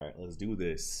Let's do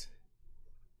this.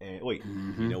 And wait,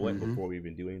 you know what? Before we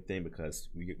even do anything, because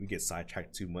we get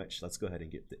sidetracked too much, let's go ahead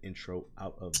and get the intro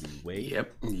out of the way.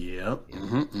 Yep.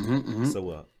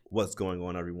 So, what's going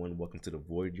on, everyone? Welcome to the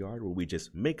Void Yard, where we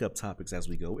just make up topics as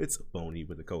we go. It's Boney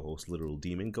with the co-host Literal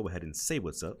Demon. Go ahead and say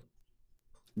what's up.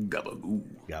 Gabagoo.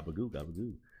 Gabagoo,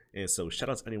 gabagoo. And so, shout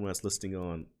out to anyone that's listening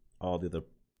on all the other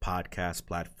podcast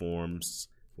platforms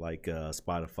like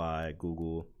Spotify,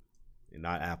 Google.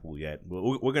 Not Apple yet.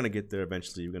 We're gonna get there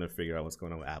eventually. We're gonna figure out what's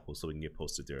going on with Apple so we can get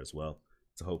posted there as well.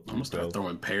 So hopefully, I'm gonna start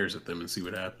throwing pears at them and see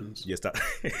what happens. Yes,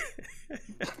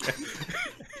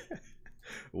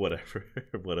 whatever.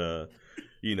 But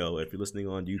you know, if you're listening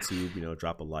on YouTube, you know,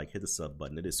 drop a like, hit the sub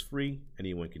button. It is free.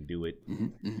 Anyone can do it.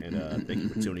 And thank you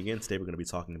for tuning in. Today we're gonna be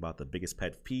talking about the biggest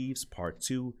pet peeves, part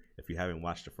 2. If you haven't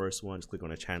watched the first one, just click on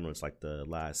the channel. It's like the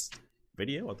last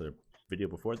video or the video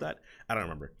before that. I don't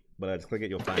remember. But just click it,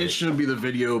 you'll find it. It should be the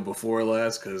video before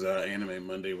last, because Anime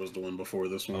Monday was the one before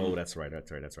this one. Oh, that's right.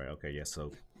 Okay, yeah.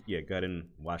 So, yeah, go ahead and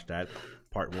watch that.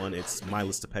 Part 1, it's my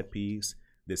list of pet peeves.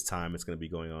 This time, it's going to be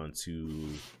going on to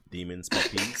Demon's pet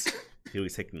peeves. He'll be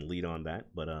taking the lead on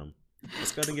that. But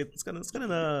let's go ahead and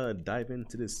let's dive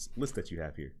into this list that you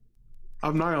have here.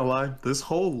 I'm not gonna lie, this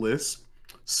whole list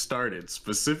started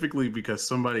specifically because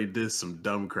somebody did some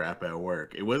dumb crap at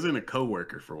work. It wasn't a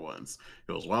coworker for once.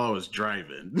 It was while I was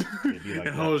driving. Like and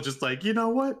I was just like, you know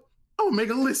what? I'm gonna make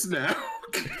a list now.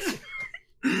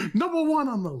 Number 1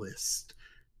 on the list.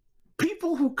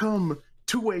 People who come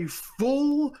to a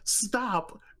full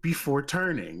stop before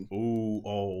turning. Ooh,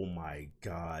 oh my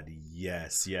God.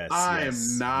 Yes. I am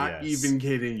not even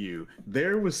kidding you.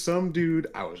 There was some dude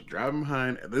I was driving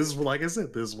behind, and this is, like I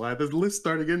said, this is why this list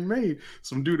started getting made.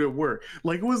 Some dude at work.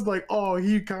 Like, it was like, oh,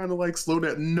 he kind of like slowed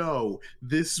down. No,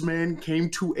 this man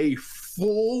came to a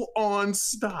full-on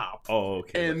stop. Oh,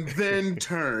 okay. And then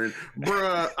turn.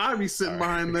 Bruh, I be sitting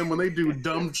behind them when they do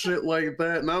dumb shit like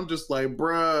that, and I'm just like,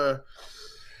 bruh,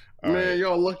 man,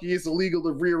 y'all lucky it's illegal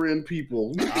to rear-end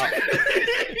people.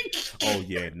 Oh,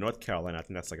 yeah. North Carolina, I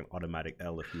think that's like an automatic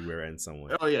L if you rear-end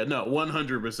someone. Oh, yeah. No,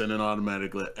 100% an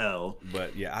automatic L.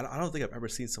 But, yeah, I don't think I've ever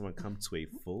seen someone come to a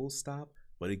full stop,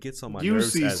 but it gets on my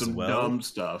nerves as well. You see some dumb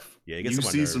stuff. Yeah, it gets on my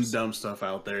nerves. You see some dumb stuff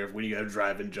out there when you have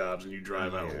driving jobs and you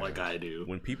drive out like I do.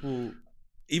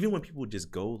 Even when people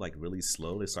just go like really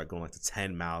slow, they start going like to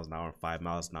 10 miles an hour, 5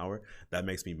 miles an hour. That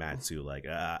makes me mad too. Like,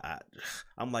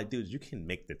 I'm like, dude, you can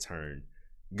make the turn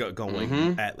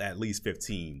going at least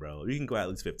 15, bro. You can go at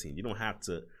least 15. You don't have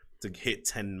to hit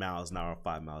 10 miles an hour,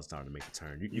 5 miles an hour to make the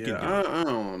turn. You can do it. I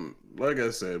don't. Like I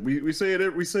said, we say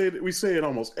it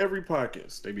almost every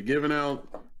podcast. They be giving out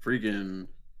freaking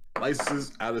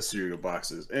licenses out of cereal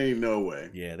boxes. Ain't no way.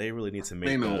 Yeah, they really need to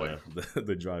make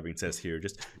the driving test here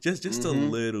just a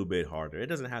little bit harder. It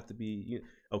doesn't have to be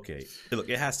okay. Look,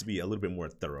 it has to be a little bit more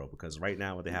thorough, because right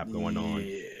now what they have going on,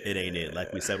 it ain't it.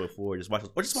 Like we said before, just watch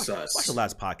the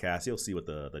last podcast. You'll see what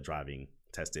the driving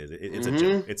test is. It's a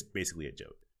joke. It's basically a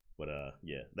joke. But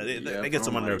that gets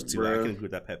on my nerves too. I can agree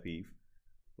with that pet peeve.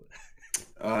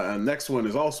 Next one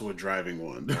is also a driving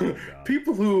one. Oh,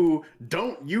 people who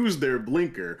don't use their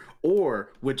blinker,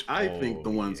 or which I think the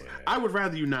ones I would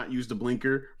rather you not use the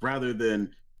blinker rather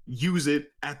than use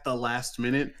it at the last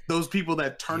minute. Those people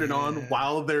that turn it on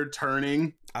while they're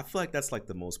turning. I feel like that's like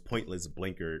the most pointless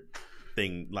blinker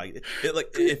thing. Like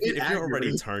if you're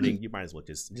already turning, you might as well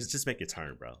just make your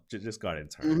turn, bro. Just go ahead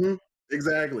and turn.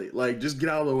 Exactly. Like, just get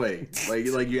out of the way.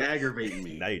 Like you're aggravating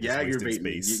me. Now you're aggravating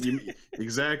me.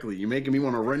 Exactly. You're making me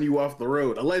want to run you off the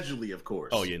road. Allegedly, of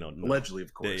course. Oh, no. Allegedly,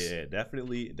 of course. Yeah,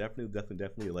 definitely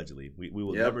allegedly. We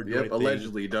will never do anything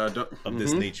allegedly, of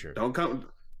this nature.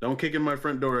 Don't kick in my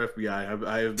front door, FBI.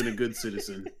 I have been a good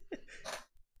citizen.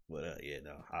 But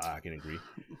I can agree.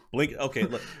 Blink. Okay,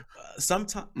 look.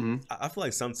 Sometimes I feel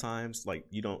like sometimes like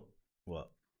you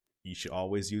should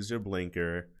always use your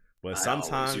blinker. But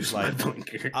sometimes, I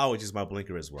always use my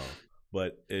blinker as well.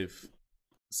 But if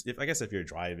I guess if you're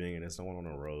driving and there's no one on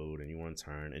the road and you want to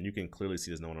turn and you can clearly see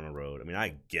there's no one on the road, I mean,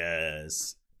 I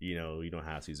guess you don't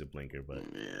have to use a blinker, but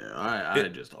yeah, I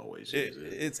just always use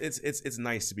it. It's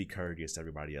nice to be courteous to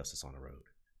everybody else that's on the road.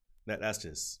 That's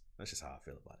just how I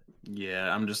feel about it.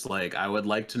 Yeah, I'm just like, I would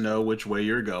like to know which way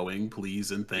you're going,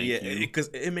 please and thank you. Yeah, because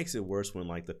it makes it worse when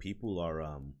like the people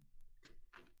are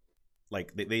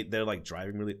like they're like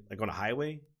driving really like on a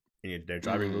highway and they're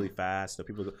driving really fast. So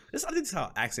people I think it's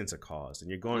how accidents are caused, and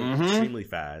you're going extremely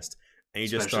fast and you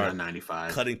just start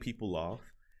 95 cutting people off.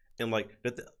 And like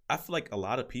I feel like a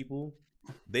lot of people,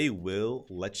 they will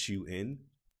let you in.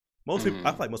 Most people,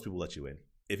 I feel like most people let you in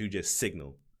if you just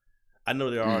signal. I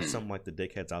know there are some like the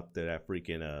dickheads out there that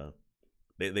freaking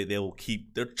they'll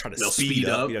try to speed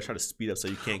up. You know, try to speed up so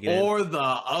you can't get or in. The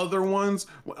other ones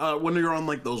when you're on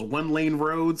like those 1-lane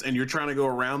roads and you're trying to go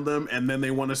around them and then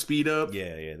they want to speed up.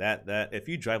 Yeah, that if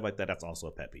you drive like that, that's also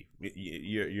a pet peeve.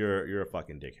 You're a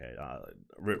fucking dickhead.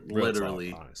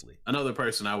 Literally, talk, honestly. Another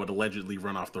person I would allegedly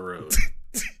run off the road.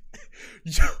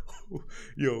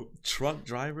 Yo, truck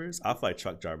drivers. I feel like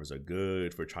truck drivers are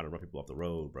good for trying to run people off the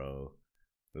road, bro.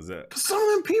 Some of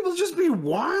them people just be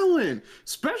wilding,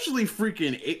 especially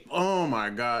freaking. Oh my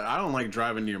god, I don't like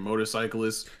driving near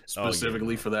motorcyclists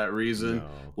specifically for that reason. No.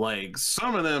 Like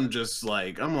some of them, just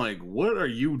like I'm like, what are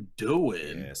you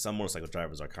doing? Yeah, some motorcycle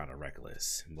drivers are kind of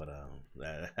reckless, but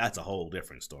that's a whole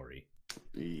different story.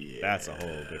 Yeah, that's a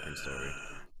whole different story.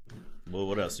 Well,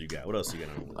 what else you got? What else you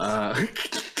got on the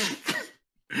list?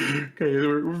 Okay,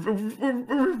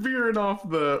 we're veering off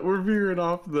the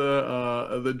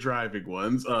driving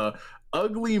ones.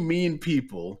 Ugly, mean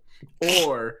people,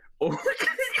 or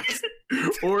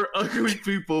ugly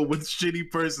people with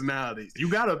shitty personalities. You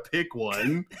gotta pick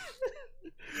one,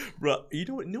 bro. You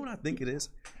know what I think it is.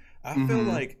 I feel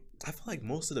like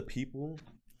most of the people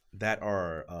that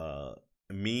are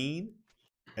mean,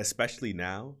 especially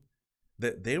now,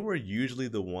 that they were usually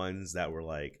the ones that were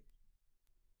like.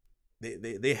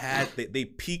 They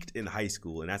peaked in high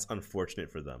school, and that's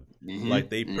unfortunate for them.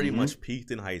 Like they pretty much peaked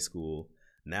in high school.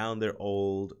 Now they're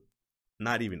old,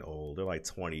 not even old. They're like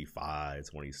 25,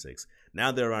 26.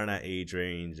 Now they're around that age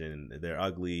range, and they're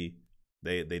ugly.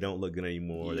 They don't look good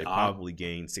anymore. Yeah. They probably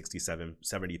gained 67,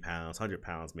 70 pounds, 100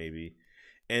 pounds maybe,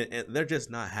 and they're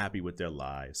just not happy with their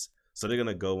lives. So they're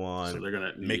gonna go on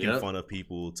making fun of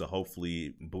people to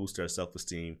hopefully boost their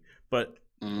self-esteem, but.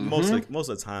 Most of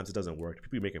the times it doesn't work.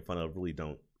 People you're making fun of really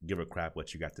don't give a crap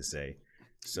what you got to say.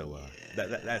 So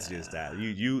that's just that.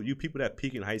 You people that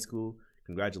peak in high school,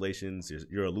 congratulations.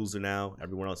 You're a loser now.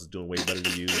 Everyone else is doing way better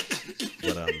than you.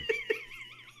 But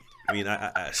I mean,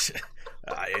 it's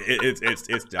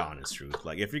the honest truth.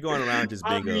 Like if you're going around just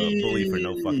being a bully for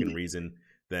no fucking reason,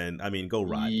 then I mean, go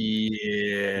rot.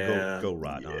 Yeah, go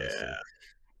rot. Honestly.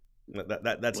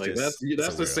 That's like just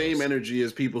that's the same energy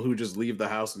as people who just leave the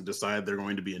house and decide they're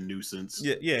going to be a nuisance.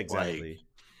 Yeah, exactly.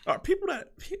 People that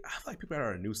I feel like people that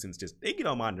are a nuisance they get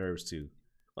on my nerves too.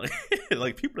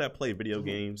 Like people that play video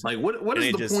games. Like what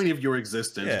is the point of your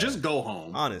existence? Yeah, just go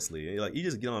home. Honestly, like you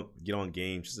just get on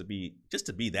games just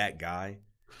to be that guy.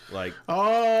 Like,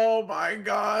 oh my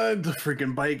god, the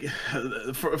freaking bike,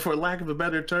 for lack of a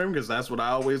better term, because that's what I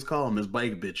always call them, is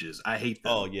bike bitches. I hate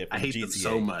them. Oh yeah, I hate them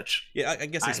so much. Yeah, I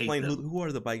guess explain who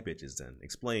are the bike bitches then.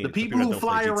 Explain the people who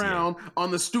fly around on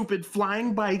the stupid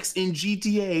flying bikes in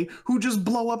GTA who just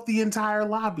blow up the entire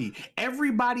lobby.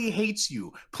 Everybody hates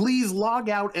you. Please log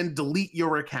out and delete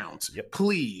your account. Yep.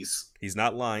 Please. He's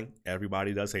not lying.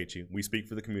 Everybody does hate you. We speak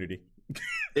for the community.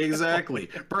 Exactly.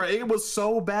 Bro, it was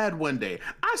so bad one day.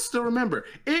 I still remember.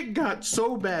 It got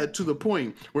so bad to the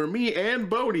point where me and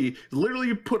Boney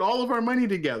literally put all of our money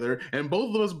together and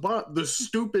both of us bought the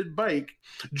stupid bike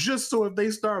just so if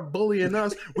they start bullying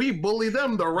us, we bully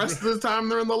them the rest of the time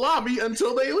they're in the lobby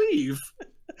until they leave.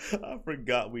 I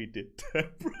forgot we did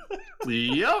that, bro.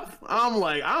 Yep. I'm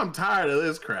like, I'm tired of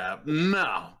this crap.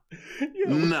 No,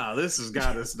 this has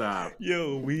got to stop.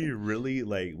 Yo, we really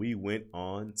we went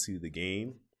on to the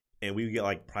game and we get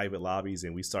like private lobbies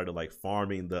and we started like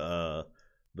farming the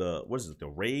what is it, the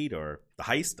raid or the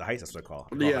heist? The heist, that's what I call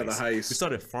it. Yeah, the heist. We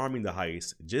started farming the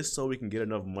heist just so we can get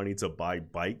enough money to buy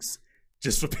bikes.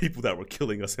 Just for people that were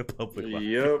killing us in public.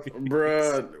 Yep,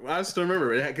 bruh. I still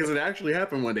remember it because it actually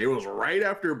happened one day. It was right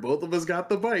after both of us got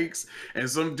the bikes, and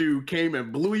some dude came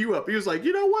and blew you up. He was like,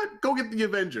 you know what? Go get the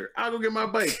Avenger. I'll go get my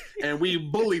bike. And we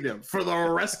bullied him for the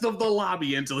rest of the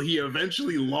lobby until he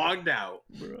eventually logged out.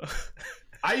 Bruh.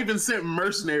 I even sent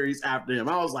mercenaries after him.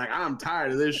 I was like, I'm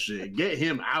tired of this shit. Get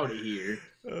him out of here.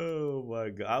 Oh my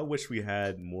god. I wish we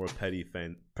had more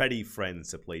petty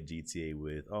friends to play GTA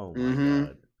with. Oh my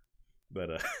god.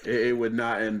 But it would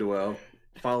not end well.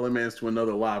 Follow man's to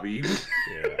another lobby.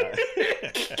 Yeah.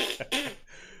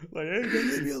 Like, hey,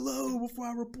 leave me alone before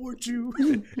I report you.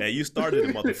 Hey, you started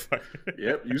it, motherfucker.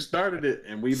 Yep, you started it,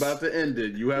 and we about to end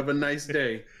it. You have a nice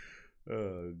day.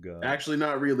 Oh god. Actually,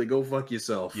 not really. Go fuck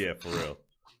yourself. Yeah, for real.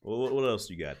 Well, what else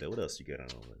you got there? What else you got on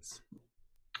all this?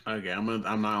 Okay, I'm not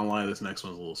gonna lie. This next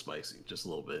one's a little spicy, just a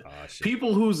little bit. Oh, shit.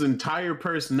 People whose entire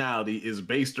personality is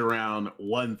based around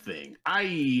one thing,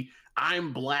 i.e.,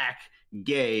 I'm black,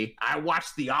 gay, I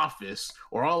watch The Office,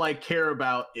 or all I care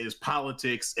about is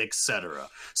politics, etc.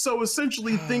 So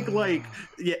essentially, think like,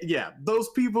 those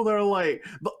people that are like,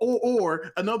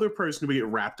 or another person who get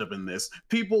wrapped up in this,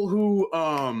 people who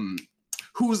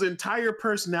whose entire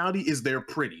personality is they're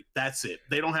pretty. That's it.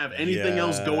 They don't have anything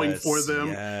else going for them.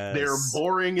 They're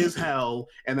boring as hell,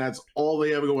 and that's all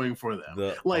they have going for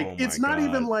them. It's not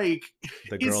even like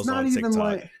the girls on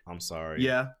TikTok. I'm sorry.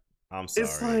 Yeah, I'm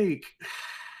sorry.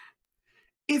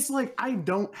 It's like I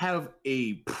don't have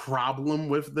a problem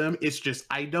with them. It's just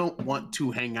I don't want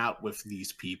to hang out with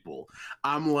these people.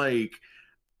 I'm like,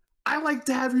 I like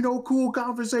to have, cool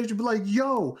conversation. Be like,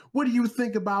 yo, what do you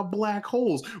think about black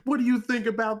holes? What do you think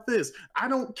about this? I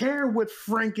don't care what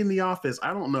Frank in The Office.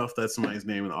 I don't know if that's somebody's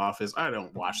name in The Office. I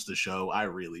don't watch the show. I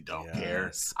really don't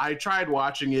care. I tried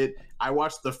watching it. I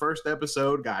watched the first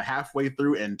episode, got halfway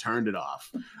through, and turned it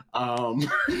off.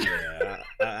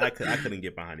 I couldn't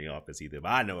get behind The Office either, but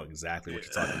I know exactly what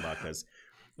you're talking about. Because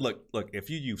look, if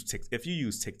you use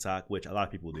TikTok, which a lot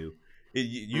of people do.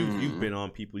 You've been on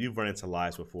people, you've run into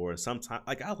lives before. Sometimes,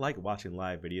 like, I like watching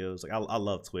live videos. Like, I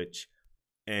love Twitch,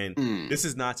 and this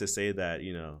is not to say that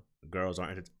girls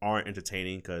aren't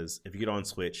entertaining, because if you get on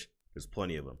Twitch, there's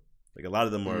plenty of them. Like, a lot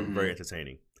of them are very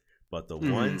entertaining, but the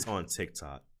ones on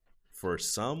TikTok, for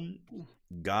some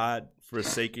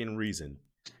god-forsaken reason,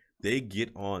 they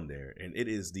get on there, and it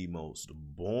is the most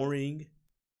boring.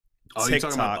 Oh, TikTok, you're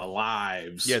talking about the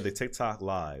lives? Yeah, the TikTok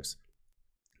lives.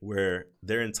 Where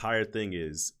their entire thing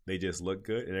is they just look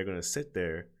good, and they're gonna sit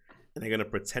there and they're gonna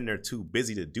pretend they're too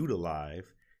busy to do the live,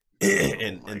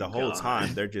 and the whole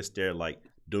time they're just there like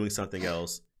doing something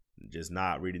else, just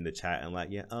not reading the chat and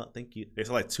like, thank you. It's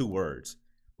like 2 words,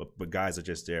 but guys are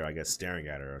just there, I guess, staring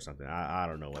at her or something. I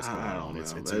don't know what's going on.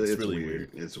 It's really weird.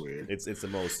 It's weird. It's the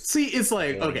most. See, it's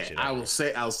like, okay, I'll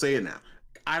say it now.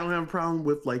 I don't have a problem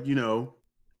with like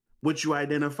what you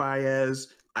identify as.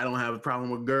 I don't have a problem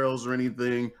with girls or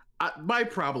anything. My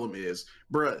problem is,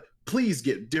 bruh, please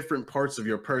get different parts of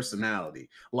your personality.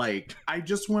 Like, I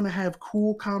just want to have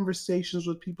cool conversations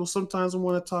with people. Sometimes I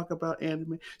want to talk about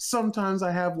anime. Sometimes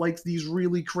I have like these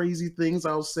really crazy things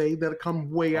I'll say that come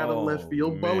way out of left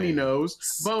field. Man.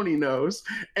 Boney knows.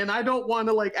 And I don't want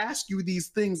to like ask you these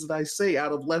things that I say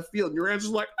out of left field. And your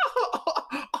answer's like,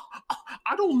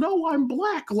 I don't know, I'm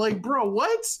black. Like, bro,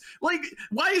 what? Like,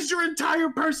 why is your entire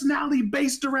personality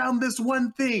based around this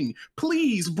one thing?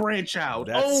 Please branch out.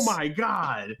 Oh my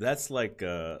God. That's like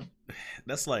guys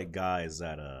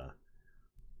that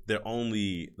the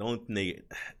only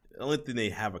thing they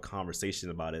have a conversation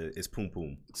about is poom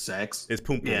poom. Sex. It's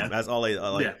poom poom. Yeah. That's all they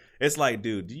like. Yeah. It's like,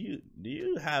 dude, do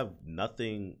you have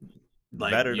nothing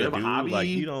like, better to do? Like,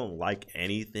 you don't like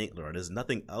anything, or there's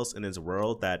nothing else in this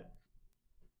world that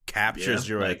captures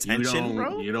your attention,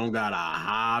 bro. You don't got a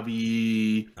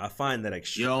hobby. I find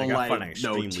that you don't like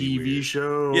no TV weird.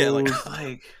 Shows. Yeah,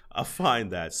 like I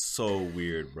find that so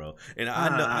weird, bro. And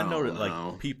I know that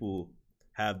like people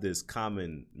have this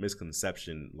common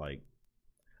misconception. Like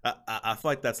I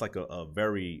feel like that's like a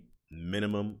very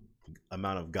minimum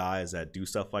amount of guys that do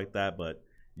stuff like that, but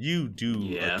you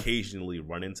do occasionally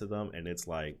run into them, and it's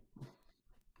like.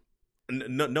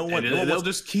 No one. They'll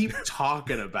just keep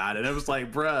talking about it. It was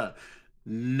like, bruh,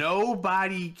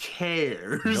 nobody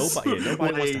cares. Nobody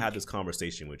wants to have this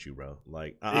conversation with you, bro.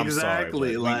 Like, I'm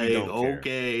exactly. Sorry, like,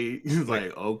 okay,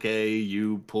 like, okay,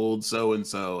 you pulled so and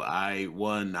so. I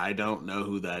don't know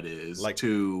who that is. Like,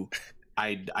 2,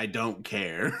 I don't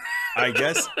care. I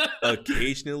guess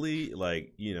occasionally,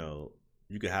 like, you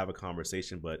could have a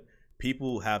conversation, but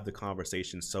people have the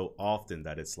conversation so often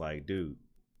that it's like, dude.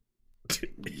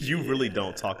 You really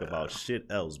don't talk about shit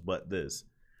else but this.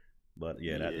 But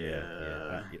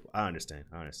I understand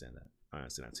that. I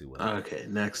understand that too well. Okay,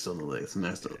 next on the list.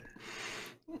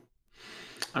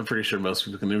 I'm pretty sure most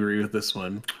people can agree with this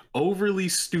one. Overly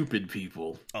stupid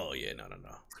people. Oh yeah, no.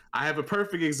 I have a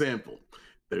perfect example.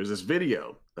 There's this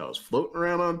video that was floating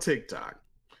around on TikTok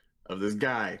of this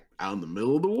guy out in the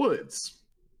middle of the woods.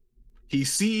 He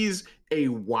sees a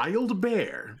wild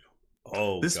bear.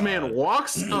 Oh, this man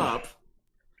walks up.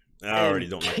 I already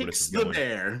don't like where this is going. The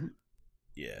bear.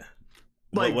 Yeah.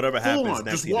 Like, whatever happens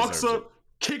next, just walks up,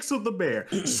 kicks up the bear.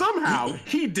 Somehow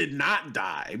he did not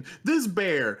die. This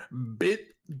bear bit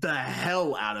the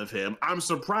hell out of him. I'm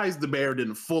surprised the bear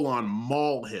didn't full on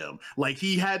maul him. Like,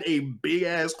 he had a big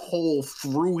ass hole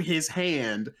through his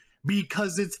hand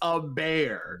because it's a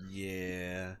bear.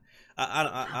 Yeah.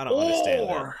 I don't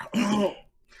understand that.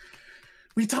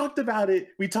 We talked about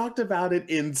it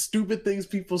in stupid things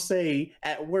people say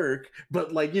at work,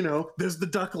 but like, there's the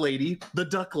duck lady.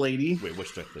 Wait,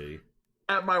 which duck lady?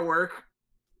 At my work,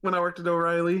 when I worked at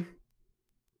O'Reilly.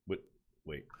 Wait,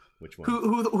 which one?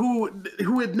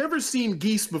 Who had never seen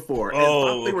geese before and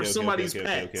thought they were somebody's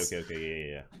pets.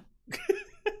 Okay, yeah.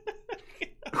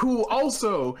 who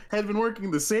also had been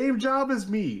working the same job as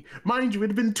me. Mind you, it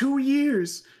had been 2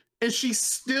 years. And she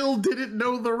still didn't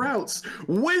know the routes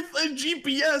with a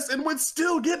GPS and would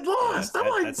still get lost. I'm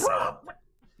like, that's bro. sad.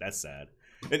 That's sad.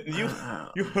 And you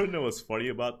want to know what's funny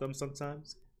about them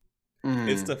sometimes?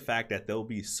 It's the fact that they'll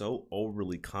be so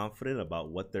overly confident about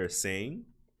what they're saying,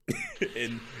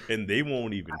 and they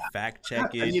won't even fact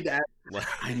check it. I need to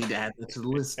add that to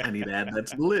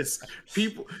the list.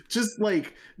 People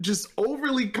just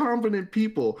overly confident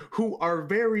people who are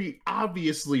very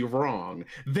obviously wrong.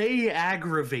 They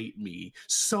aggravate me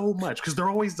so much because they're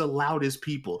always the loudest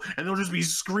people, and they'll just be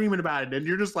screaming about it, and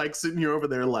you're just like sitting here over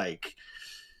there like.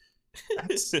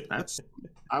 That's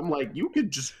I'm like, you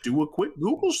could just do a quick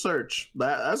Google search.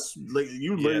 That's like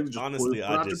you literally just honestly,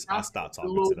 I stopped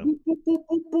talking to them. Boop, boop,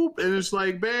 boop, boop, and it's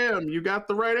like, bam, you got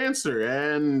the right answer,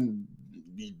 and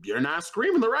you're not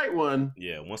screaming the right one.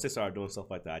 Yeah, once they start doing stuff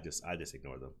like that, I just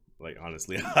ignore them. Like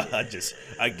honestly,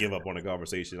 I give up on the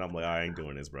conversation. I'm like, I ain't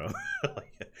doing this, bro.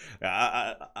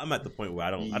 I'm at the point where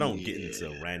I don't get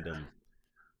into random.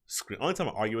 Only time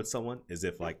I argue with someone is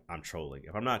if like I'm trolling.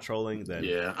 If I'm not trolling, then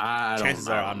chances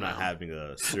are I'm not having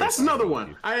a serious. That's another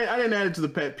one. I didn't add it to the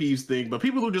pet peeves thing, but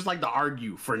people who just like to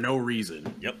argue for no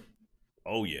reason. Yep.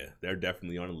 Oh yeah, they're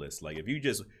definitely on the list. Like if you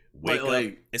just wake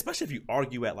up, especially if you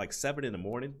argue at like 7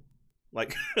 a.m,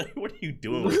 like what are you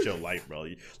doing with your life, bro?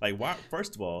 Like why?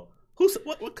 First of all,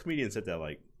 what comedian said that?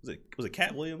 Like was it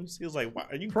Cat Williams? He was like, "Why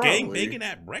are you gang banging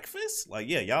at breakfast? Like,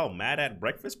 yeah, y'all mad at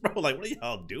breakfast, bro? Like, what are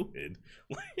y'all doing?"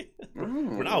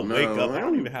 When I wake up, I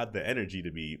don't even have the energy to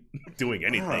be doing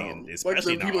anything, and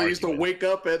especially like the people used to wake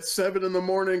up at 7 a.m.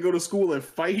 and go to school and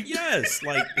fight. Yes,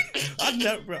 like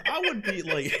I would be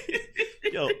like,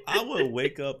 yo, I would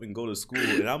wake up and go to school,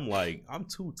 and I'm like, I'm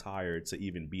too tired to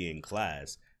even be in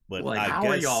class. But like, I how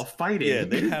guess, are y'all fighting? Yeah,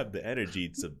 they have the energy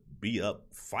to be up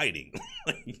fighting.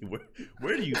 Like,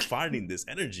 where are you finding this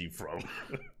energy from?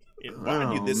 Why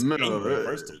are you this angry,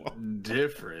 first of all?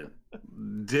 Different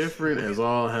as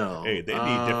all hell. Hey, they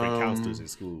need different counselors in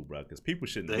school, bro, because people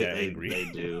shouldn't get angry. They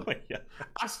do. Yeah.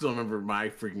 I still remember my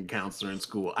freaking counselor in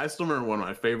school. I still remember one of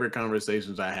my favorite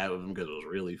conversations I had with him because it was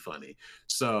really funny.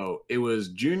 So it was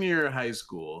junior year of high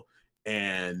school,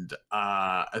 and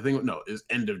I think it was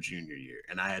end of junior year,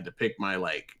 and I had to pick my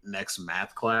like next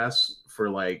math class for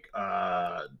like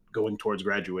going towards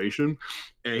graduation,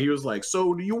 and he was like,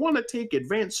 "So do you want to take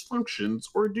advanced functions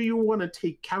or do you want to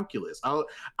take calculus?"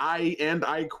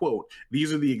 I quote,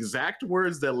 these are the exact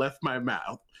words that left my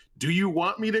mouth: "Do you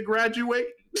want me to graduate?"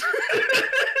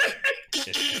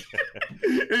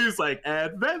 He's like,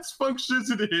 "Advanced functions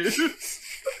it is."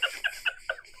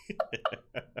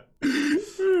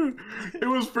 It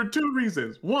was for 2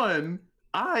 reasons. One,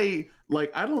 I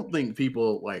don't think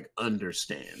people like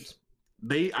understand.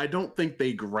 I don't think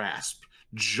they grasp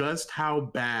just how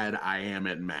bad I am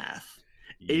at math.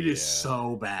 Yeah. It is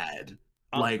so bad.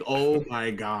 Like, oh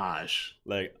my gosh.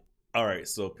 Like, all right,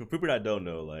 so for people that don't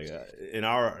know, like in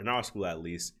our school at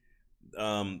least,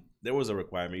 there was a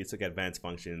requirement. You took advanced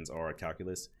functions or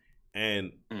calculus.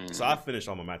 And so I finished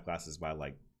all my math classes by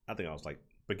like, I think I was like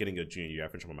beginning of junior year. I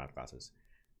finished all my math classes.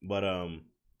 But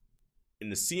in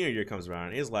the senior year comes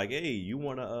around, it's like, hey, you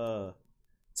want to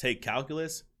take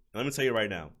calculus? And let me tell you right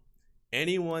now,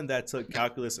 anyone that took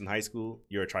calculus in high school,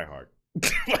 you're a tryhard.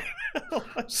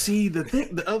 See,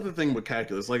 the other thing with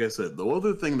calculus, like I said, the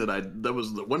other thing that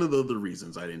was one of the other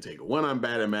reasons I didn't take it. One, I'm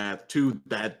bad at math. Two,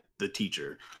 the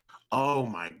teacher. Oh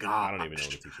my god, I don't even know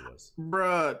what the teacher was,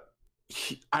 bruh.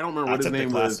 I don't remember what his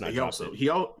name was.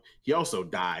 He also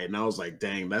died, and I was like,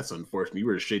 dang, that's unfortunate. You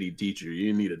were a shitty teacher. You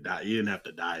didn't need to die. You didn't have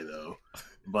to die though.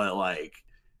 But like,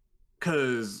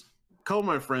 cause a couple of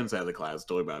my friends had the class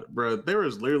told about it, bro. There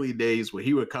was literally days where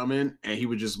he would come in and he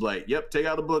would just be like, "Yep, take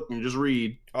out a book and just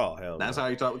read." Oh hell, that's how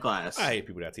he taught the class. I hate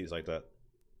people that teach like that.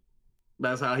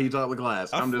 That's how he taught the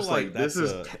class. I'm just like, this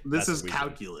is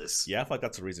calculus. Yeah, I feel like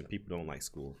that's the reason people don't like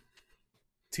school.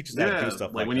 Teachers that do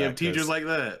stuff like when you have teachers like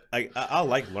that. Like I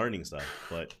like learning stuff,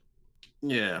 but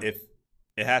yeah, if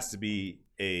it has to be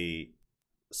a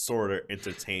sort of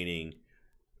entertaining,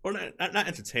 or not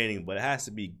entertaining, but it has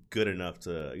to be good enough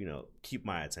to keep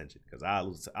my attention, because I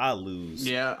lose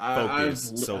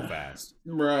focus so fast.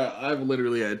 Bruh, I've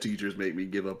literally had teachers make me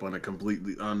give up on a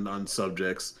completely on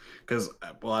subjects because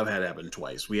I've had it happen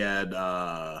twice. We had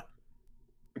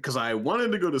because I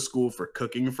wanted to go to school for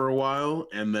cooking for a while,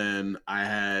 and then I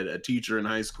had a teacher in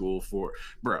high school for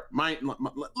let me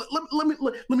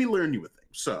learn you a thing.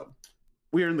 So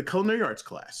we are in the culinary arts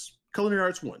class, culinary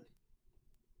arts 1.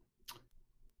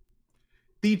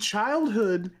 The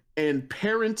childhood and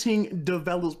parenting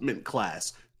development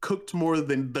class cooked more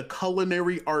than the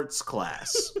culinary arts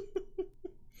class.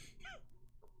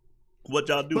 What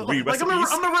y'all do? But, like,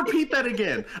 I'm gonna repeat that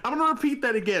again. I'm gonna repeat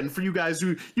that again for you guys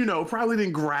who, you know, probably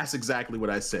didn't grasp exactly what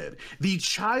I said. The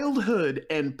childhood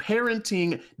and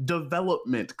parenting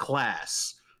development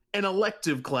class, an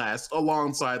elective class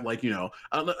alongside, like, you know,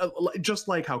 just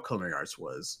like how culinary arts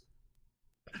was.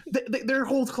 Their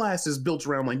whole class is built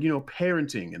around, like, you know,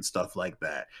 parenting and stuff like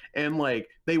that. And, like,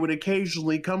 they would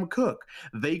occasionally come cook.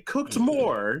 They cooked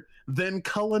more than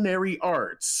culinary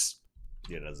arts.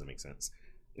 Yeah, that doesn't make sense.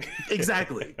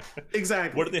 Exactly.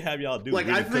 What do they have y'all do? Like,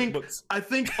 I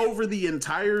think over the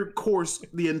entire course,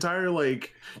 the entire,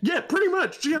 like, yeah, pretty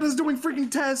much, she had us doing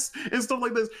freaking tests and stuff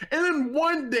like this. And then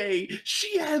one day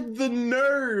she had the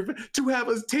nerve to have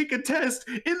us take a test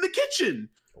in the kitchen.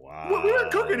 Wow. We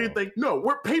weren't cooking anything. No,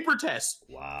 we're paper tests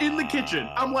in the kitchen.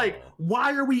 I'm like,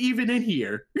 why are we even in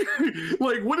here?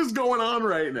 Like, what is going on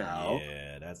right now?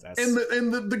 Yeah, that's and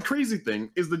the crazy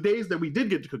thing is, the days that we did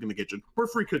get to cook in the kitchen were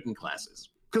free cooking classes.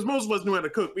 Because most of us knew how to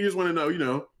cook. We just want to know, you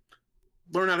know,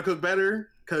 learn how to cook better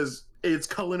because it's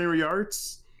culinary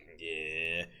arts.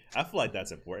 Yeah, I feel like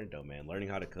that's important though, man. Learning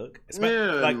how to cook.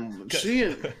 Yeah, like,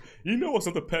 you know what's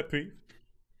something pet peeve?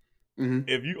 Mm-hmm.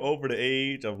 If you over the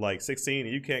age of like 16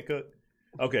 and you can't cook,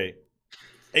 okay,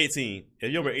 18.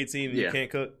 If you're over 18 and you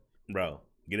can't cook, bro,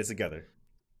 get it together.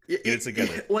 Get it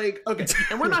together. Like, okay,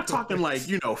 and we're not talking like,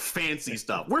 you know, fancy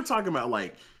stuff. We're talking about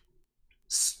like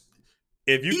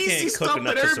if you can't cook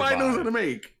enough that everybody knows how survive. to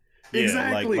make. Yeah,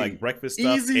 exactly. like breakfast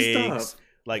stuff, easy eggs. Stuff.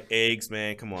 Like eggs,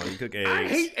 man. Come on, you cook eggs. I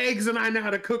hate eggs and I know how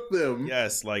to cook them.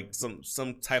 Yes, like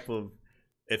some type of.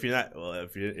 If you're not, well,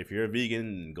 if you're a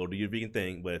vegan, go do your vegan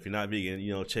thing. But if you're not vegan,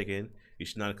 you know, chicken, you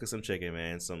should not cook some chicken,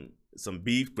 man. Some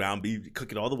beef, ground beef,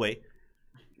 cook it all the way.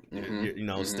 You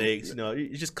know, steaks. You know,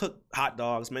 you just cook hot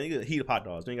dogs, man. You gotta heat up hot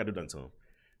dogs. You ain't gotta do nothing to them.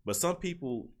 But some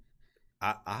people,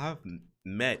 I've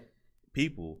met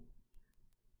people,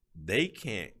 they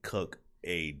can't cook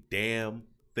a damn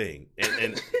thing,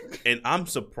 and I'm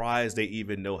surprised they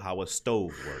even know how a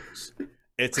stove works.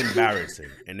 It's embarrassing,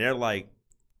 and they're like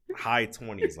high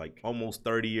 20s, like almost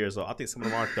 30 years old. I think some of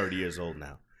them are 30 years old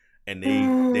now, and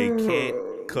they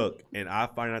can't cook. And I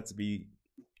find that to be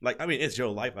like, I mean, it's your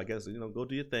life, I guess. You know, go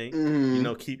do your thing. You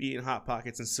know, keep eating Hot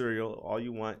Pockets and cereal all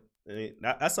you want. I mean,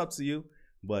 that's up to you.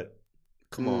 But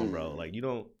come on, bro. Like, you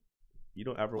don't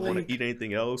ever want to eat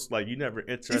anything else. Like, you never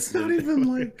interested. It's not even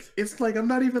like, it's like, I'm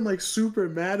not even like super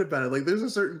mad about it. Like, there's a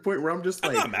certain point where I'm just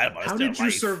like, I'm not mad about it. How did you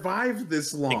survive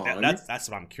this long? That's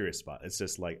what I'm curious about. It's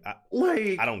just like,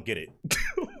 I don't get it.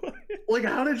 Like,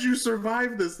 how did you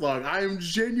survive this long? I am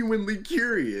genuinely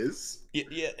curious. Yeah.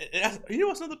 You know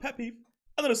what's another pet peeve?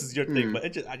 I know this is your thing, but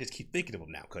I just keep thinking of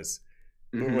them now because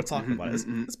we're talking about it.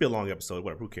 It's be a long episode,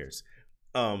 whatever. Who cares?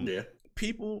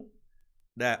 People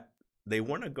that they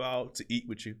want to go out to eat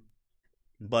with you,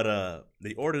 but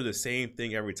they order the same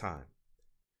thing every time,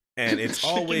 and it's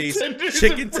always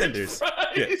chicken tenders.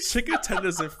 Yeah, chicken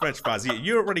tenders and French fries. Yeah,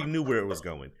 you already knew where it was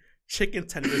going. Chicken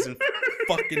tenders and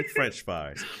fucking French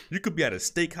fries. You could be at a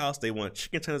steakhouse, they want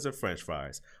chicken tenders and French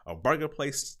fries. A burger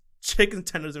place, chicken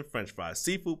tenders and French fries.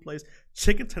 Seafood place,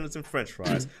 chicken tenders and French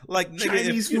fries. Like, nigga,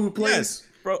 Chinese food place, yes,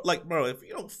 bro. Like, bro, if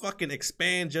you don't fucking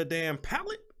expand your damn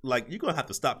palate, like, you're gonna have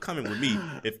to stop coming with me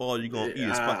if all you're gonna eat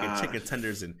is fucking chicken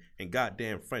tenders and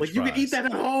goddamn French fries. You can eat that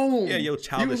at home. Yeah, yo,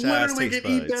 childish ass taste buds. You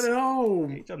can eat that at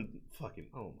home. I'm fucking,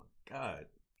 oh my god,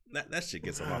 that shit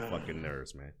gets on my fucking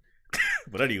nerves, man.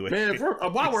 But anyway, man,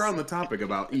 while we're on the topic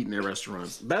about eating at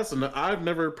restaurants, I've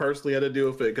never personally had to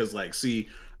deal with it because, like, see,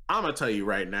 I'm gonna tell you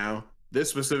right now, this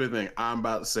specific thing I'm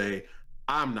about to say,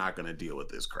 I'm not gonna deal with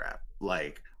this crap.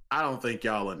 Like, I don't think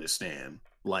y'all understand.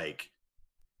 Like,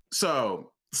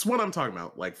 so it's what I'm talking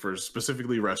about. Like, for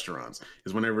specifically restaurants,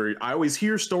 is whenever I always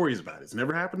hear stories about it. It's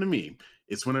never happened to me.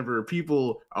 It's whenever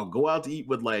I'll go out to eat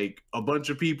with like a bunch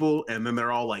of people, and then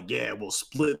they're all like, "Yeah, we'll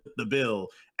split the bill."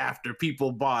 After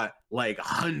people bought like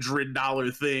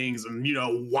 $100 things and, you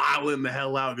know, wilding the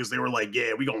hell out because they were like,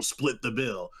 "Yeah, we gonna split the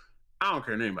bill." I don't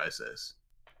care what anybody says.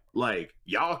 Like,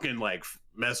 y'all can like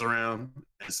mess around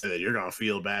and say that you're gonna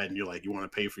feel bad and you're like, you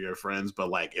want to pay for your friends, but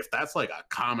like, if that's like a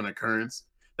common occurrence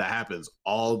that happens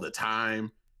all the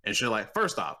time and shit, like,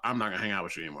 first off, I'm not gonna hang out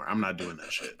with you anymore. I'm not doing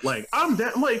that shit. Like, I'm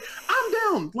down.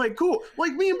 Like, cool.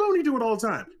 Like, me and Boney do it all the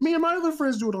time. Me and my other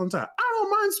friends do it all the time. I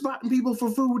don't mind spotting people for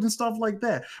food and stuff like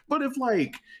that. But if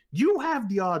like you have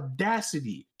the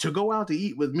audacity to go out to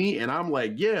eat with me and I'm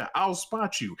like, yeah, I'll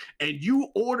spot you, and you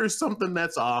order something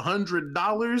that's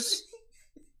 $100,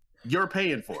 you're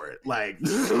paying for it. Like,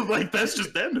 like, that's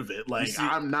just the end of it. Like, see,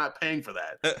 I'm not paying for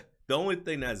that. The only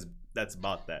thing that's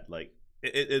about that, like,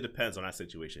 it depends on that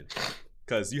situation.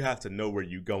 because you have to know where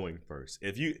you're going first.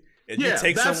 If you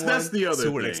take that's the other to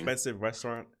thing. an expensive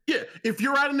restaurant, yeah, if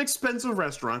you're at an expensive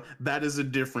restaurant, that is a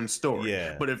different story.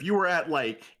 Yeah, but if you were at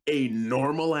like a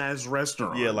normal ass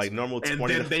restaurant, yeah, like normal, and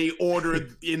then they order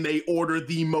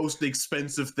the most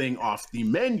expensive thing off the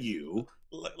menu,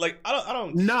 like I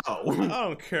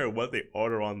don't care what they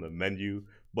order on the menu.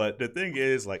 But the thing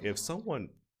is, like, if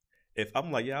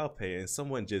I'm like, yeah, I'll pay, and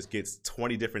someone just gets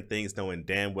 20 different things knowing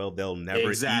damn well they'll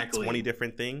never eat 20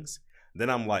 different things, then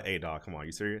I'm like, hey, dog, come on,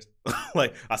 you serious?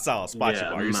 Like, I saw a spot you.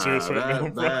 Are you serious right now,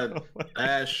 bro?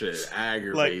 That shit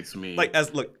aggravates me. Like,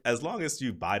 as long as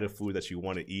you buy the food that you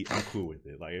want to eat, I'm cool with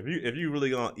it. Like, if you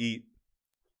really gonna eat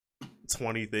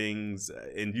 20 things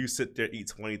and you sit there eat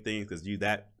 20 things because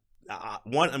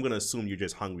one, I'm gonna assume you're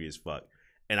just hungry as fuck.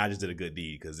 And I just did a good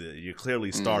deed because you're clearly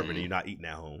starving and you're not eating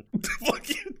at home.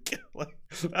 Like,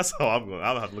 that's how I'm going.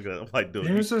 I'm gonna have to look at it. I'm like, dude,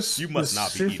 you must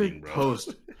not be eating, bro.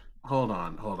 Post. Hold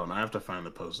on. I have to find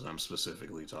the post that I'm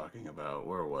specifically talking about.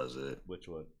 Where was it? Which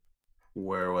one?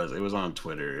 Where was it? It was on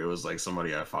Twitter. It was like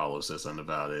somebody I follow said something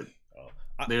about it.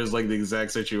 There's like the exact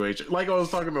situation, like I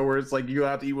was talking about, where it's like you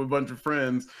have to eat with a bunch of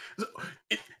friends,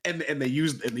 and they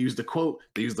use the quote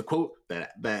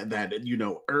that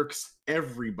irks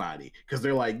everybody, because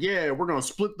they're like, yeah, we're gonna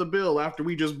split the bill after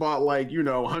we just bought like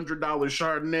 $100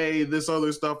 Chardonnay, this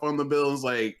other stuff on the bill. It's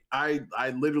like I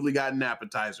literally got an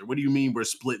appetizer. What do you mean we're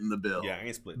splitting the bill? Yeah, I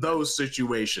ain't splitting those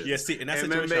situations. Yeah, see, in that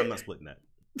situation, I'm not splitting that.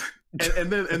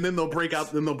 and then they'll break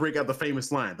out the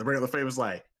famous line. They'll bring out the famous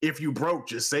line. If you broke,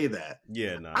 just say that.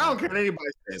 Yeah, no. I don't care what anybody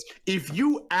says. If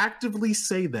you actively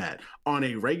say that on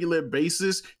a regular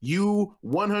basis, you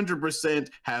 100%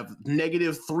 have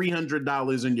negative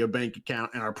 $300 in your bank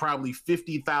account and are probably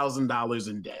 $50,000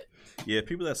 in debt. Yeah,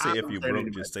 people that say if you broke,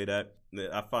 just say that.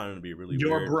 I find it to be really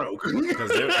You're weird. broke.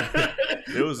 Because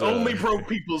there was only broke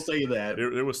people say that.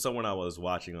 There was someone I was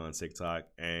watching on TikTok,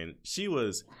 and she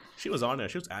was on there.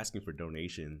 She was asking for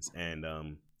donations, and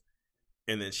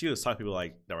then she was talking to people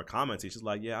like that were commenting. She's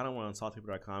like, yeah, I don't want to talk to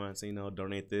people that are commenting.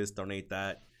 Donate this, donate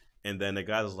that. And then the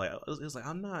guy was like,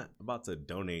 I'm not about to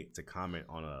donate to comment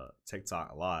on a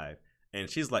TikTok live. And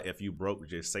she's like, if you broke,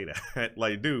 just say that.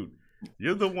 Like, dude.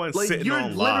 You're the one like, sitting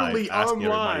on live asking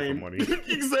everybody for money.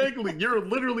 Exactly. You're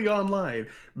literally online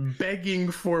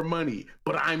begging for money,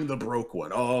 but I'm the broke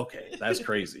one. Oh, okay. That's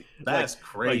crazy. That's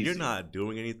crazy. Like, you're not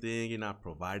doing anything. You're not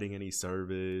providing any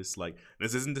service. Like,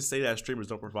 this isn't to say that streamers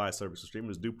don't provide service.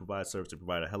 Streamers do provide service. They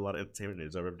provide a hell lot of entertainment. They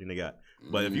deserve everything they got.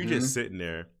 But if you're just sitting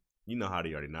there, you know how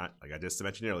they already not. Like I just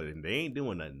mentioned earlier, they ain't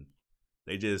doing nothing.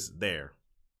 They just there,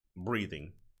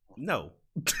 breathing. No.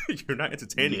 You're not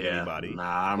entertaining anybody.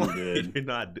 Nah, I'm good. You're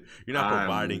not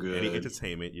providing any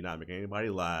entertainment. You're not making anybody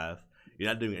laugh. You're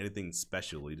not doing anything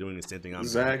special. You're doing the same thing I'm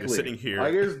doing. You're sitting here.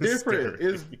 Like, it's different.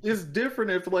 It's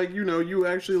different if like you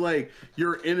actually like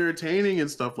you're entertaining and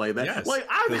stuff like that. Yes. Like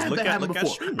I've had that happen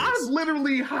before. I've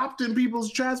literally hopped in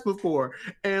people's chats before,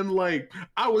 and like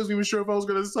I wasn't even sure if I was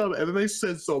gonna sub, and then they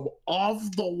said some off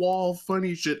the wall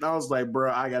funny shit, and I was like,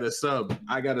 bro, I got to sub.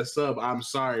 I'm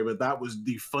sorry, but that was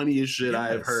the funniest shit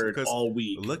I've heard all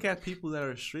week. Look at people that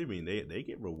are streaming. They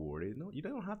get rewarded. No, you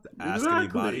don't have to ask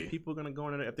anybody. People are gonna go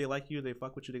in there if they like you. They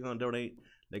fuck with you, they're gonna donate,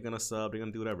 they're gonna sub, they're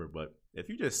gonna do whatever. But if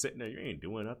you're just sitting there, you ain't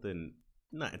doing nothing,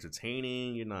 you're not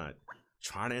entertaining, you're not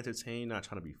trying to entertain, not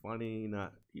trying to be funny,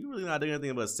 you really not doing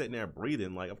anything but sitting there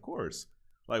breathing. Like, of course,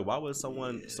 like, why would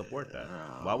someone support that?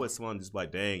 Why would someone just be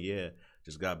like, dang, yeah,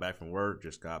 just got back from work,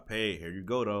 just got paid, here you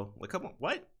go though? Like, come on,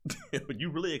 what? You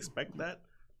really expect that?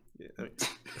 Yeah, I mean,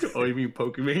 oh, you mean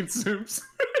Pokemon Sims?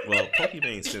 Well,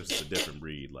 Pokemon Sims is a different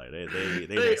breed. Like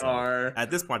they are at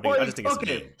this point. I just think it's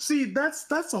okay. A game. See,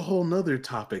 that's a whole nother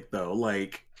topic though.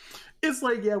 Like, it's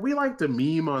like, yeah, we like to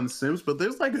meme on Sims, but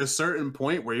there's like a certain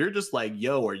point where you're just like,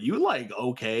 yo, are you like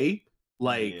okay?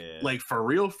 Like, like for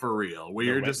real, where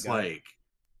you're just guy. Like.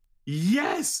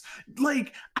 Yes,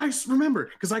 like I remember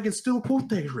because I can still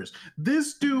quote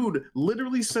this dude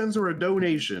literally sends her a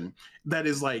donation that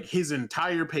is like his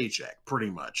entire paycheck,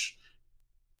 pretty much.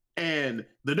 And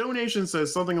the donation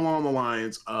says something along the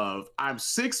lines of, I'm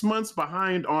 6 months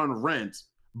behind on rent,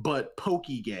 but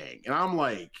Pokey Gang. And I'm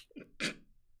like,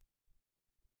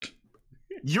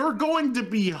 you're going to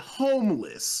be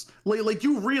homeless. Like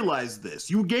you realize this.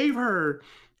 You gave her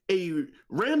a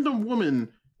random woman.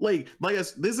 Like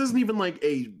this isn't even like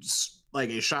a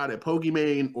shot at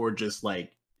Pokemon or just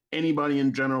like anybody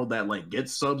in general that like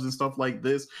gets subs and stuff like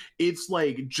this. It's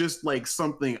like just like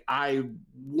something I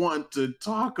want to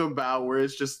talk about where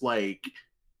it's just like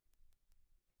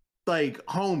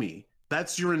homie,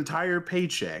 that's your entire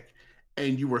paycheck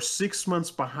and you were 6 months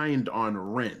behind on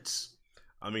rent.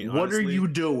 I mean, what honestly, are you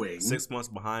doing? 6 months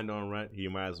behind on rent, he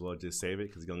might as well just save it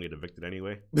because he's gonna get evicted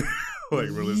anyway. Like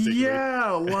realistically,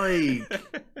 yeah, like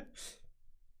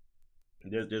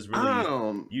there's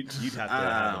really you'd have to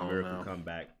have a miracle come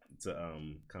back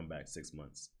 6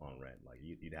 months on rent. Like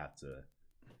you'd have to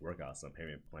work out some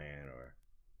payment plan or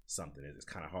something. It's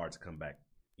kind of hard to come back,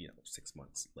 6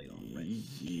 months late on rent.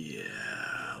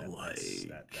 Yeah,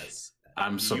 that's.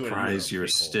 I'm surprised you're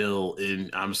still in.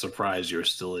 I'm surprised you're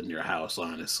still in your house.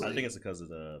 Honestly, I think it's because of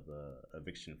the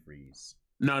eviction freeze.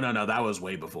 No, that was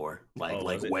way before.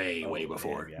 Way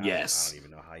before. Yeah, yes. I don't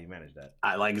even know how you managed that.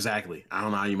 Exactly. I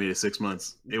don't know how you made it 6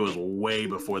 months. It was way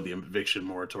before the eviction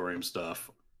moratorium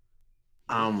stuff.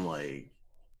 I'm like,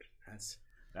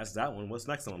 that's that one. What's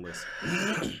next on the list?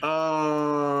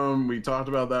 We talked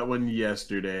about that one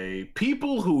yesterday.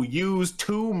 People who use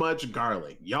too much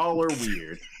garlic. Y'all are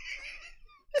weird.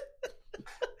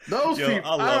 Those people,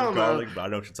 I love garlic, but I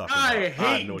know what you're talking about.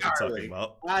 I know what you're talking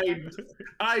about.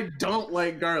 I don't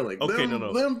like garlic. Okay,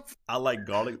 no. I like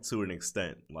garlic to an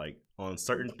extent. Like on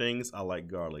certain things, I like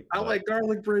garlic. I like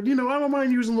garlic bread. I don't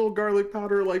mind using a little garlic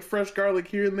powder, like fresh garlic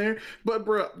here and there. But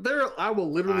bro, I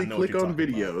will literally click on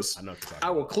videos.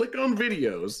 I will click on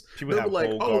videos. They'll be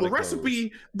like, "Oh, the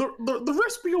recipe, the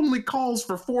recipe only calls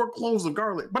for 4 cloves of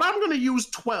garlic, but I'm going to use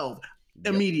 12."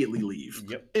 Yep. Immediately leave.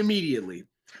 Yep. Immediately.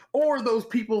 Or those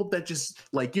people that just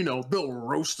they'll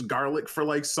roast garlic for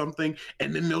like something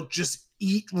and then they'll just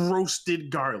eat roasted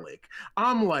garlic.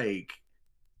 I'm like,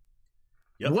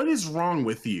 what is wrong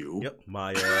with you? Yep.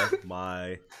 My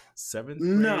 7th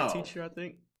grade teacher, I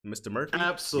think, Mr. Murphy.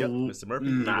 Absolutely. Yep, Mr.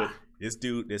 Murphy.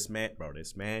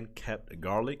 This man kept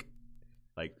garlic,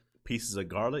 like pieces of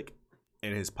garlic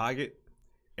in his pocket,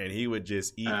 and he would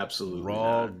just eat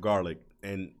raw garlic.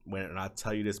 And when I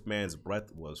tell you this man's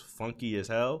breath was funky as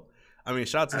hell. I mean,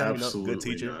 shout out to him, good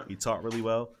teacher. Not. He taught really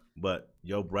well, but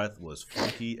your breath was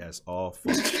funky as all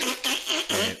fuck.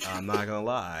 And I'm not gonna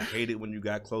lie, I hate it when you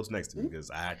got close next to me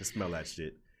because I had to smell that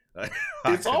shit.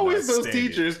 It's always those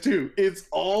teachers too. It's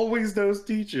always those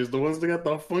teachers, the ones that got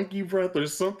the funky breath or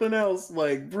something else.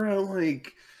 Like, bro,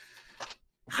 like,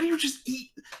 how do you just eat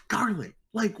garlic?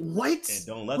 Like, what? And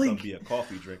don't let them be a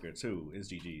coffee drinker too. It's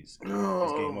GG's. Oh,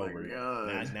 it's game over.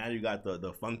 God. Now you got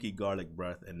the funky garlic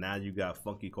breath, and now you got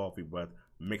funky coffee breath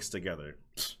mixed together.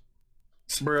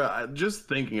 Bruh, just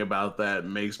thinking about that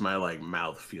makes my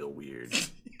mouth feel weird.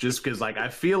 Just because I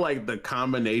feel like the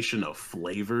combination of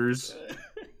flavors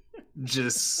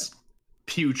just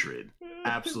putrid.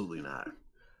 Absolutely not.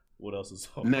 What else is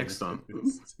on next on the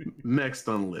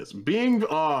list?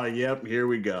 Here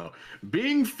we go.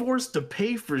 Being forced to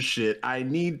pay for shit I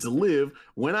need to live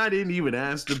when I didn't even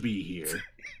ask to be here.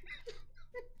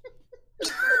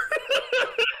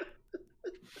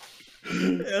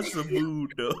 That's a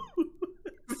mood, though.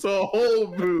 It's a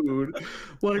whole mood.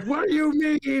 Like, what do you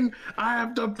mean I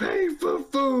have to pay for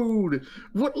food?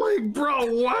 What, bro,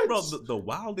 what? Bro, the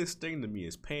wildest thing to me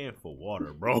is paying for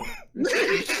water, bro.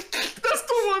 That's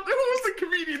the one. Who was the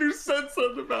comedian who said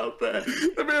something about that?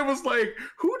 The man was like,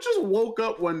 who just woke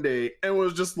up one day and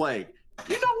was just like,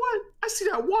 you know what? I see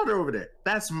that water over there.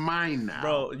 That's mine now.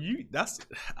 Bro, I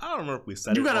don't remember if we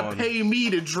said you gotta pay me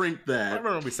to drink that. I don't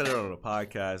remember if we said it on the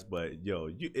podcast, but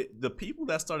the people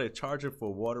that started charging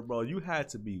for water, bro, you had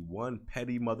to be one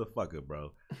petty motherfucker,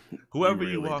 bro. Whoever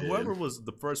you are, whoever was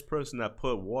the first person that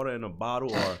put water in a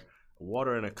bottle or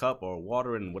water in a cup or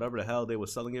water in whatever the hell they were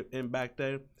selling it in back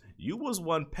then, you was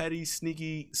one petty,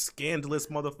 sneaky, scandalous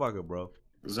motherfucker, bro.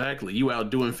 Exactly. You out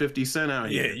doing 50 Cent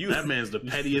out here. Yeah, that man's the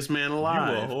pettiest man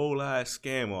alive. You a whole ass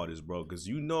scam artist, bro, because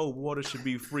water should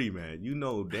be free, man. You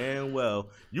know damn well.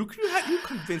 You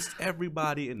convinced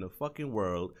everybody in the fucking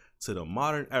world to the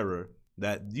modern era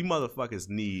that you motherfuckers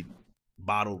need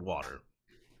bottled water.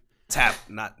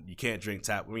 You can't drink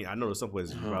tap. I mean, I know there's some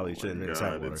places you probably shouldn't drink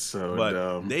tap water. But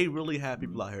dumb. They really have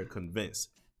people out here convinced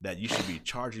that you should be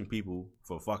charging people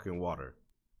for fucking water.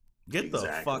 Get the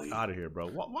fuck out of here, bro.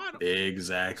 Why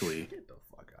exactly. Get the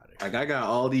fuck out of here. I got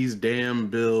all these damn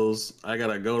bills. I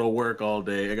gotta go to work all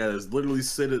day. I gotta literally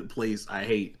sit at a place I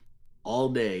hate all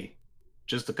day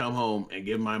just to come home and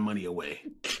give my money away.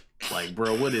 Like,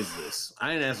 bro, what is this?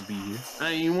 I didn't ask to be here. I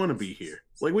didn't even want to be here.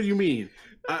 Like, what do you mean?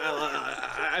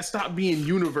 I stopped being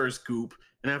universe goop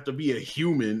and have to be a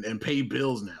human and pay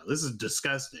bills now. This is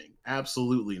disgusting.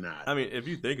 Absolutely not. I mean, if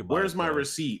you think about where's my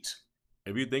receipt?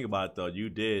 If you think about it, though, you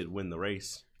did win the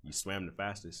race. You swam the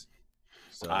fastest.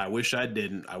 So I wish I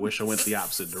didn't. I wish I went the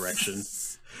opposite direction.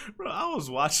 Bro, I was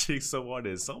watching someone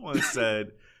and someone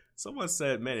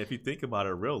said, man, if you think about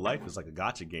it, real life is like a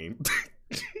gotcha game.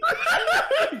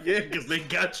 Yeah, because they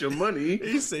got your money.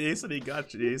 He said he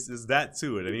got you. It's that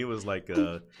too. And he was like,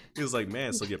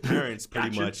 man, so your parents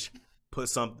pretty much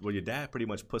your dad pretty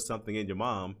much put something in your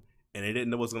mom, and they didn't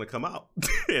know what's gonna come out.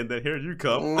 And then here you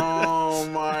come. Oh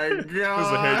my god!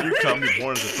 So here you come. You're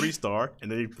born as a 3-star,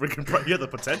 and then you have the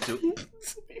potential.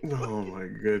 Oh my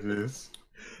goodness!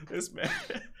 This man,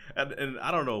 and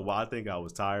I don't know why. I think I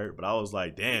was tired, but I was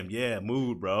like, damn, yeah,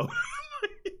 mood, bro.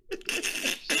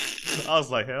 I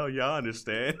was like, hell yeah, I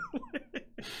understand.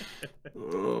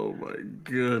 Oh my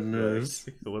goodness.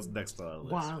 What's next on the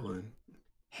list? Wildin'.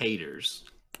 Haters.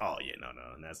 Oh yeah, no,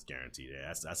 that's guaranteed.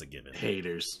 Yeah, that's a given.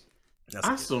 Haters.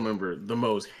 I still remember the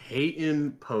most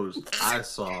hating post I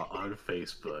saw on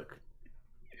Facebook.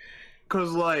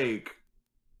 Cause like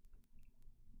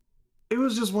it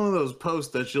was just one of those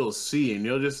posts that you'll see and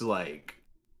you'll just like,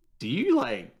 do you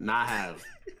like not have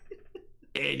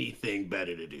anything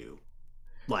better to do?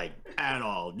 Like at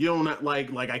all. You don't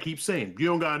like I keep saying, you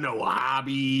don't got no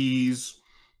hobbies,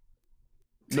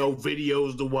 no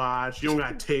videos to watch, you don't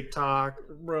got TikTok,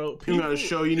 bro. You got a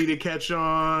show you need to catch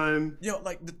on. Yo,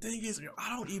 like the thing is, I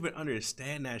don't even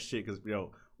understand that shit because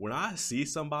when I see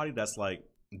somebody that's like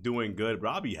doing good,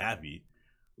 bro, I'll be happy.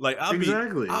 Like I'll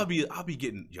be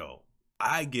getting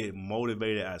I get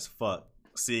motivated as fuck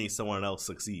seeing someone else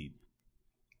succeed.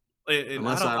 And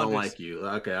unless I don't like you,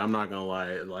 okay, I'm not gonna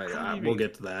lie. Like we'll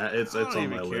get to that. It's on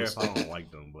my list. I don't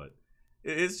like them, but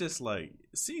it's just like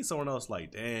seeing someone else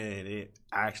like, damn, it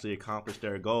actually accomplished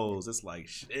their goals. It's like,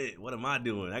 shit, what am I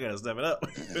doing? I gotta step it up.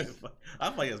 I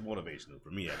feel like it's motivational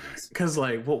for me at least. Cause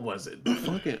like, what was it?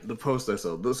 The post I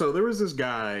saw. So there was this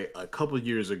guy a couple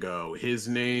years ago. His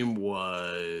name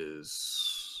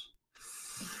was.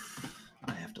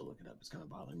 I have to look it up. It's kind of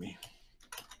bothering me.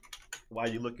 While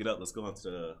you look it up, let's go on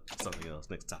to something else.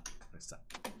 Next time.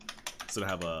 So I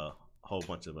have a whole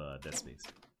bunch of dead space.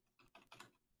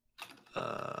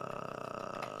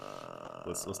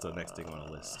 What's the next thing on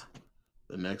the list?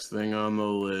 The next thing on the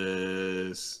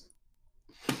list.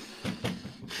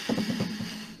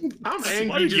 I'm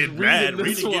angry just reading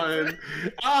this one.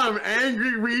 I'm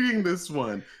angry reading this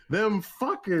one. Them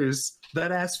fuckers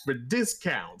that ask for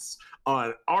discounts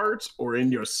on art or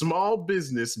in your small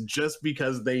business just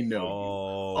because they know you.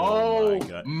 Oh my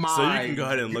god! So you can go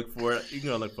ahead and look for it. You can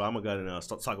go look for. I'm gonna go ahead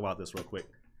and talk about this real quick.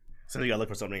 So you gotta look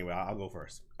for something anyway. I'll go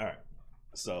first. All right.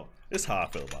 So this is how I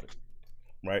feel about it,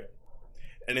 right?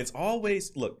 And it's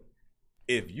always look.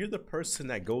 If you're the person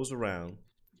that goes around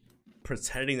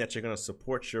pretending that you're gonna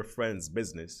support your friend's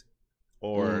business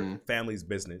or family's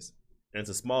business, and it's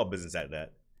a small business at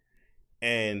that,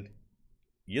 and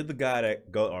you're the guy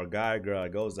that girl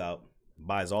that goes out,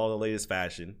 buys all the latest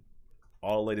fashion,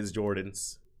 all the latest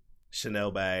Jordans,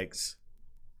 Chanel bags,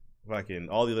 fucking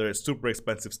all the other super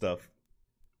expensive stuff.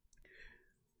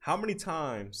 How many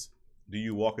times do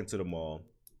you walk into the mall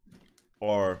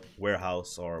or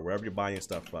warehouse or wherever you're buying your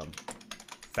stuff from,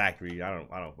 factory, I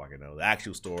don't fucking know, the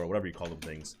actual store, whatever you call them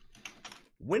things.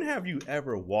 When have you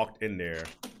ever walked in there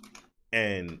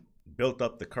and built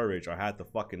up the courage or had the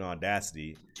fucking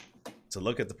audacity to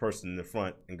look at the person in the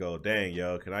front and go, dang,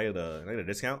 yo, can I get a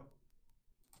discount?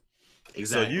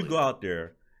 Exactly. So you go out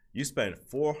there, you spend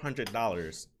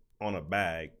 $400 on a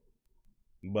bag,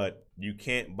 but you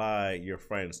can't buy your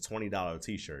friend's $20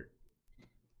 t-shirt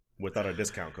without a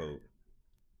discount code.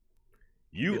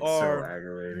 You are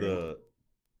the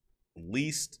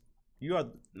least, you are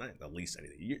not the least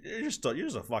anything. You're just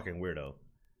a fucking weirdo.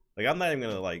 Like, I'm not even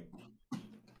gonna like,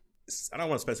 I don't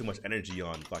want to spend too much energy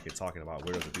on fucking talking about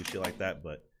weirdos and do shit like that,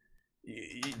 but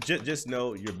just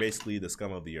know you're basically the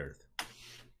scum of the earth.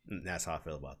 And that's how I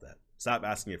feel about that. Stop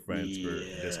asking your friends for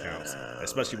discounts,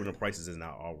 especially when the prices is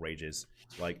now outrageous.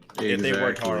 Like, if they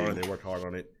worked hard on it, they worked hard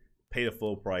on it. Pay the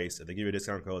full price. If they give you a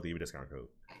discount code, they give you a discount code.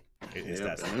 It's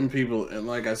that simple. Them people, and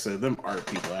like I said, them art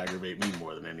people aggravate me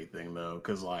more than anything, though,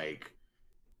 because like,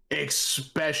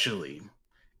 especially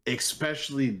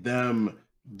them,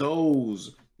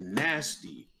 those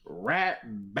nasty rat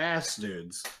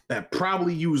bastards that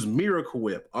probably use Miracle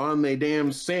Whip on their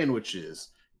damn sandwiches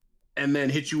and then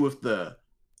hit you with the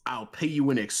I'll pay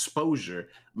you in exposure.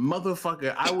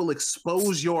 Motherfucker, I will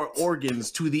expose your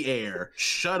organs to the air.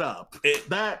 Shut up.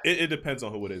 It depends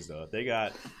on who it is, though.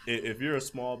 If you're a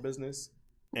small business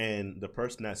and the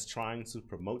person that's trying to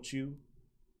promote you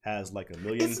has like 1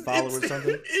 million followers or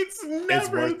something, it's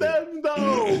never them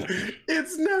though.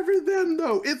 It's never them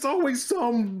though. It's always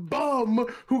some bum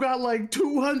who got like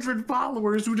 200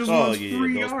 followers who just wants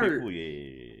free art. People,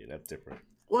 yeah, that's different.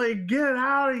 Like, get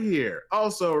out of here.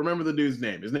 Also, remember the dude's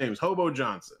name. His name's Hobo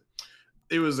Johnson.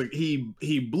 It was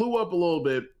he blew up a little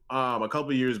bit a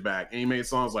couple years back, and he made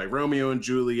songs like Romeo and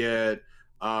Juliet,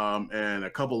 and a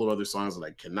couple of other songs that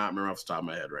I cannot remember off the top of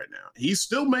my head right now. He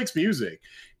still makes music,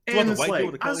 and the it's white like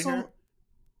dude with the curly hair?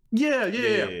 Yeah,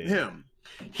 him.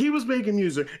 He was making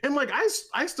music, and like I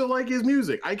still like his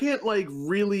music. I can't like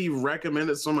really recommend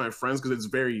it to some of my friends because it's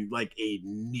very like a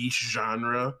niche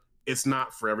genre. It's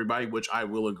not for everybody, which I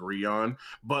will agree on.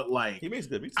 But like, he makes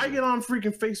good beats. I get on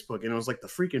freaking Facebook, and it was like the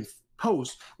freaking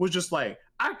post was just like,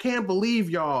 I can't believe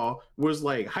y'all was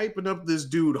like hyping up this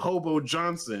dude Hobo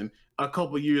Johnson a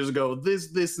couple years ago.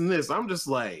 This, and this. I'm just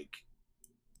like.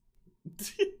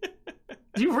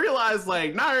 You realize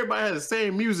like not everybody has the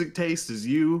same music taste as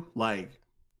you, like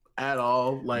at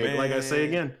all. Like Man. like I say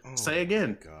again,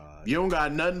 God. You don't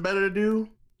got nothing better to do.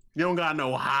 You don't got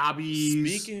no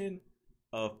hobbies. Speaking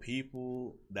of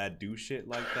people that do shit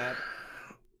like that,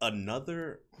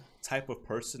 another type of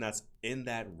person that's in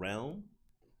that realm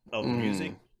of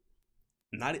music,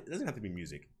 it doesn't have to be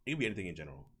music. It can be anything in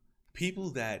general. People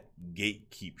that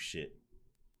gatekeep shit.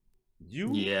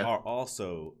 You are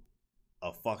also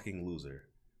a fucking loser.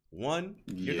 One,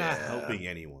 you're not helping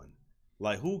anyone.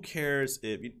 Like, who cares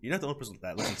if you're not the only person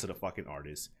that listens to the fucking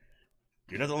artist?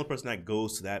 You're not the only person that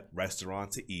goes to that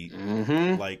restaurant to eat.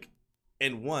 Like,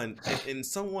 and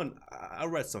someone, I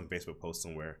read some Facebook post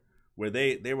somewhere where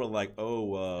they were like,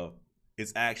 oh,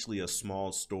 it's actually a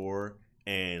small store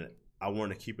and I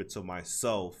want to keep it to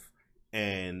myself,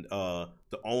 and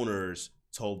the owners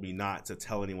told me not to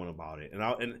tell anyone about it.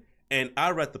 And I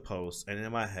read the post, and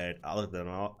in my head, I looked at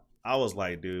them. I was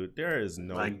like, dude, there is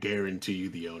no. I guarantee you,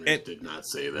 the owners did not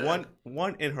say that.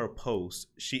 One in her post,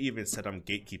 she even said, "I'm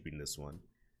gatekeeping this one."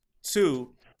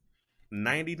 Two,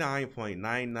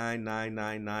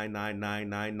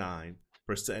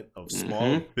 99.9999999% of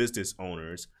small business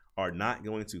owners are not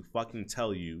going to fucking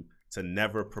tell you to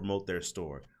never promote their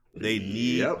store. They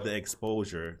need the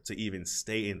exposure to even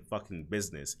stay in fucking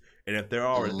business. And if they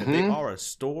are a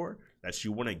store that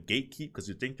you want to gatekeep because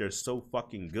you think they're so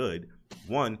fucking good,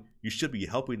 one, you should be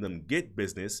helping them get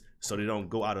business so they don't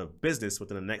go out of business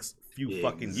within the next few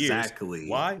fucking years.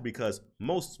 Why? Because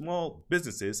most small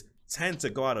businesses tend to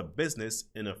go out of business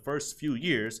in the first few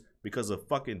years because of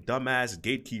fucking dumbass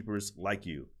gatekeepers like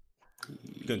you.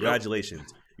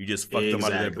 Congratulations. You just fucked them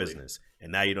out of their business.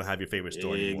 And now you don't have your favorite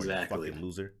store anymore, you fucking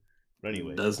loser. But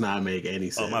anyway. Does not make any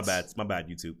sense. Oh, my bad. My bad,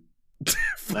 YouTube.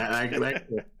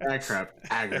 that crap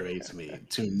aggravates me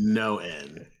to no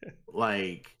end.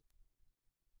 Like,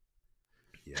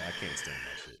 yeah, I can't stand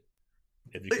that shit.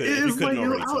 If you couldn't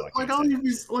already tell,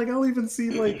 I'll even see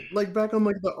like back on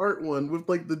like the art one with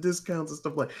like the discounts and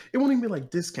stuff. Like, it won't even be like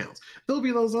discounts. There'll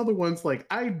be those other ones like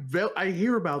I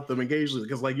hear about them occasionally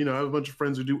because like, you know, I have a bunch of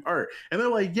friends who do art, and they're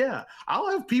like, yeah,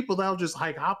 I'll have people that'll just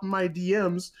like hop in my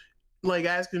DMs like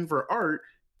asking for art,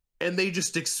 and they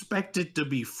just expect it to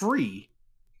be free.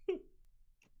 Yeah,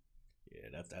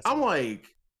 that's. I'm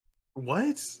like,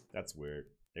 what? That's weird.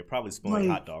 They're probably smelling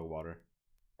hot dog water.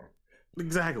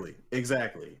 Exactly. That's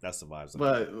the vibes.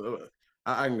 But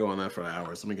I can go on that for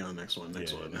hours. Let me go on the next one.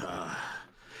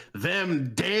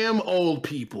 Them damn old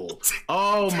people.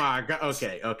 Oh my god.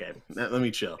 Okay. Let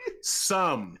me chill.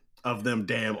 Some of them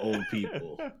damn old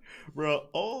people. Bro,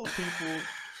 old people.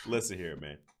 Listen here,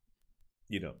 man.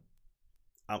 You know,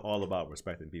 I'm all about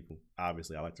respecting people.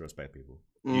 Obviously, I like to respect people.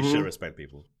 You should respect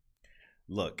people.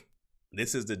 Look,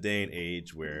 this is the day and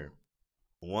age where,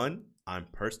 one, I'm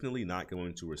personally not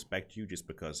going to respect you just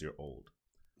because you're old.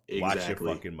 Watch your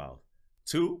fucking mouth.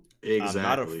 Two, I'm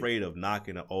not afraid of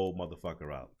knocking an old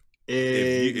motherfucker out.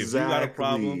 If you got a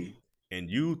problem and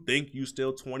you think you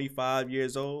still 25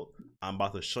 years old, I'm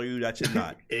about to show you that you're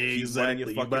not. Keep running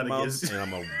your fucking mouth, and I'm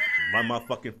going to run my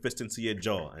fucking fist into your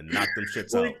jaw and knock them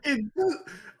shits out.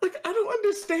 Like, I don't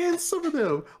understand some of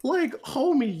them. Like,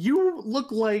 homie, you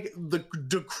look like the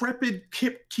decrepit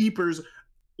keeper's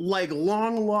like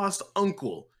long lost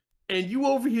uncle, and you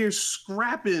over here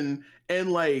scrapping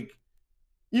and like,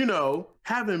 you know,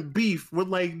 having beef with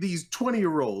like these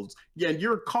 20-year-olds. Yeah, and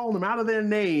you're calling them out of their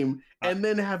name and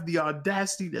then have the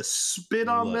audacity to spit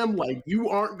on them like you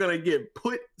aren't gonna get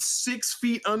put 6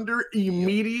 feet under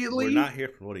immediately. We're not here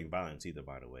promoting violence either,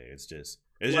 by the way. It's just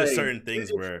certain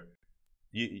things where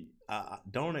you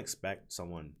don't expect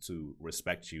someone to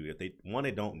respect you if they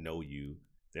don't know you.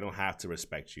 They don't have to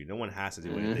respect you. No one has to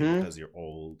do anything because you're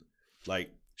old.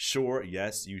 Like, sure,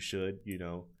 yes, you should, you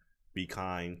know, be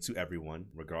kind to everyone,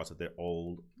 regardless if they're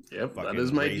old, that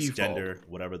is my race, default. gender,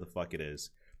 whatever the fuck it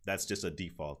is. That's just a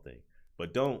default thing.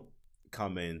 But don't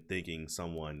come in thinking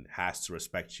someone has to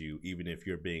respect you, even if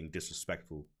you're being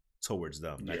disrespectful towards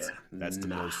them. That's the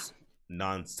most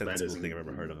nonsensical thing I've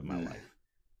ever heard of in my life.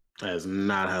 That's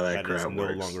not how that crap does no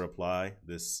works. longer apply.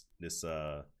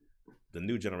 The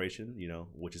new generation,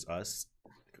 which is us,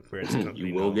 compared to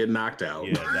you will get knocked out.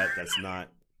 Yeah, that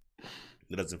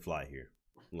doesn't fly here.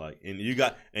 Like, and you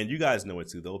guys know it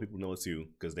too. The old people know it too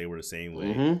because they were the same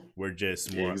way. We're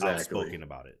just more outspoken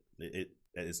about it.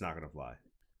 It's not gonna fly.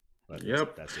 But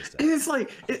yep, that's just that. And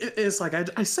it's like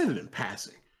I said it in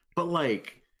passing, but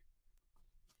like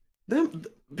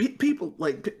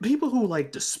people who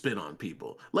like to spit on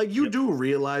people, like you do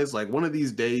realize like one of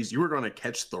these days you are gonna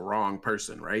catch the wrong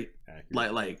person, right?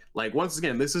 Like once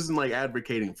again, this isn't like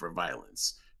advocating for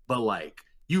violence, but like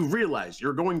you realize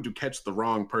you're going to catch the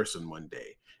wrong person one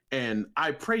day. And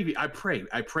I pray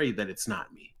that it's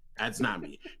not me. That's not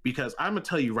me, because I'm gonna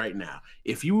tell you right now,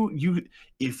 if you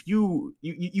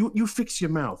fix your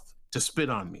mouth to spit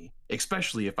on me,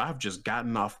 especially if I've just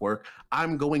gotten off work,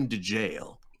 I'm going to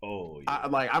jail. Oh,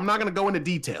 yeah. I'm not gonna go into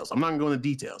details. I'm going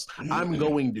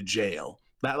to jail.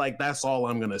 That's all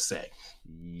I'm gonna say.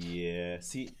 Yeah.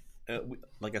 See,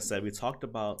 like I said, we talked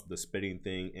about the spitting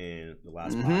thing in the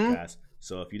last podcast.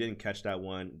 So if you didn't catch that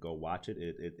one, go watch it.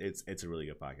 It's a really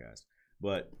good podcast.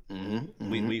 But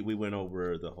we went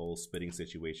over the whole spitting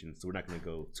situation, so we're not going to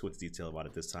go too much detail about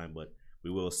it this time. But we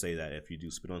will say that if you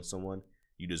do spit on someone,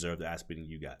 you deserve the ass spitting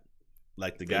you got.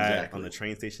 Like the guy on the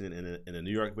train station in a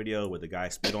New York video where the guy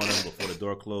spit on him before the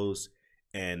door closed,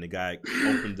 and the guy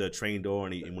opened the train door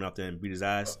and he went out there and beat his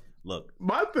ass. Look,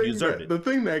 the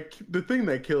thing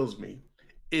that kills me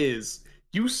is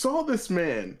you saw this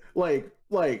man like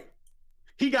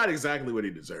he got exactly what he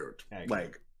deserved.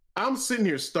 Like, I'm sitting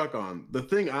here stuck on the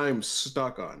thing I'm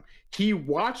stuck on. He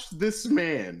watched this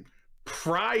man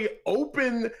pry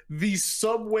open the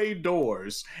subway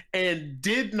doors and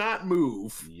did not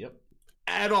move. Yep.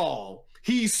 At all.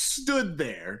 He stood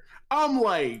there. I'm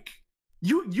like,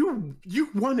 you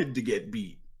wanted to get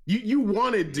beat. You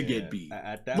wanted to get beat.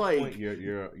 At that point,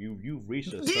 you've reached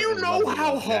a certain Do you know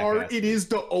how hard it is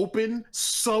to open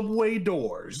subway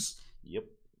doors? Yep.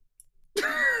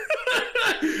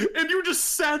 And you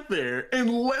just sat there and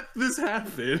let this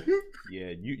happen.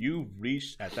 Yeah, you've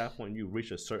reached at that point. You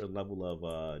reached a certain level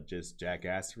of just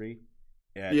jackassery.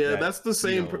 That's the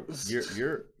same.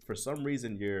 You're for some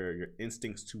reason your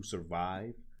instincts to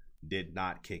survive did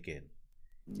not kick in.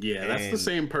 Yeah, that's the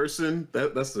same person.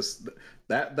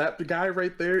 That guy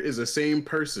right there is the same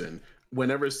person.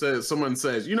 Whenever someone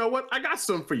says, you know what, I got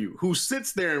something for you, who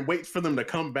sits there and waits for them to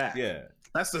come back. Yeah,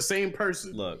 that's the same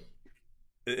person. Look,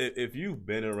 if you've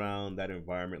been around that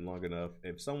environment long enough,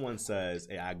 if someone says,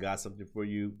 "Hey, I got something for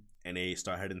you," and they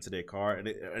start heading to their car, and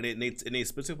they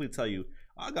specifically tell you,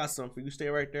 "I got something for you, stay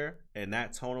right there," and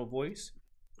that tone of voice,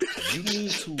 you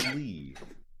need to leave.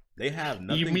 They have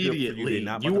nothing immediately. Good for you. They're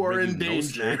not you are in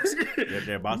danger. No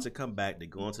they're about to come back. They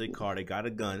go into their car. They got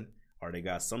a gun, or they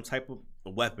got some type of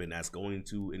weapon that's going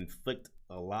to inflict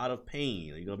a lot of pain.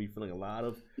 You're gonna be feeling a lot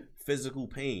of physical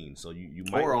pain. So you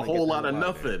might or a whole lot of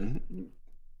nothing.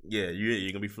 Yeah,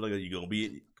 you're gonna be feeling. You're gonna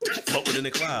be floating in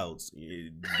the clouds.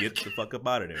 Get the fuck up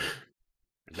out of there.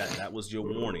 That was your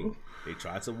warning. They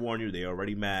tried to warn you. They're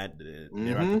already mad.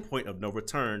 They're at the point of no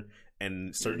return.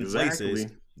 And certain places,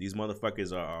 these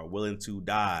motherfuckers are willing to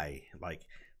die. Like,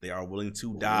 they are willing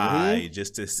to die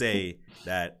just to say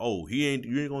that, oh, you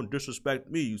ain't gonna disrespect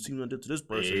me. You see me to this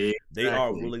person. Exactly. They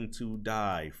are willing to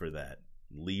die for that.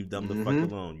 Leave them the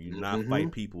fuck alone. You do not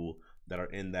fight people that are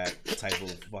in that type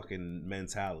of fucking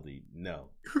mentality. No.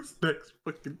 Next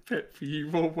fucking pet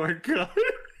peeve. Oh my god.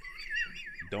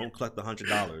 Don't collect the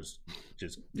 $100.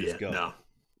 Just go. No.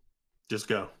 Just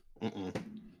go.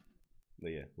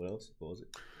 But yeah, what else? What was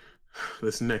it?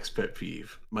 This next pet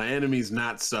peeve. My enemy's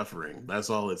not suffering.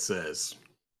 That's all it says.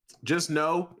 Just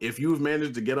know, if you've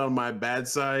managed to get on my bad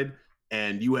side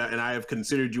and I have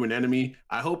considered you an enemy,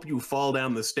 I hope you fall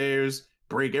down the stairs,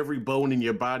 break every bone in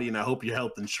your body, and I hope your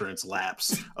health insurance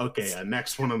lapse. Okay,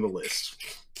 next one on the list.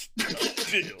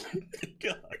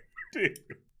 God damn.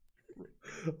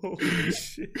 Holy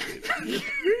shit.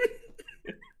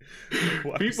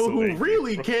 People who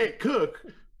really can't cook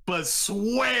but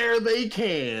swear they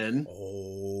can.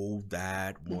 Oh,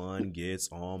 that one gets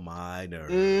on my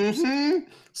nerves.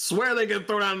 Swear they can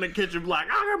throw down in the kitchen like,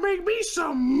 I can make me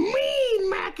some mean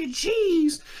mac and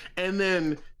cheese. And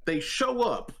then they show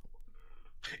up.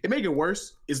 It make it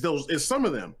worse is some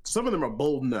of them are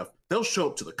bold enough. They'll show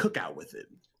up to the cookout with it.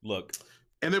 Look.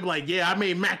 And they'll be like, yeah, I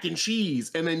made mac and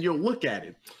cheese. And then you'll look at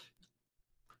it.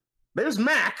 There's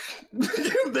mac.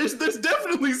 there's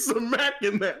definitely some mac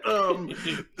in that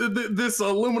this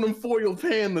aluminum foil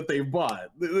pan that they bought.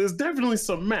 There's definitely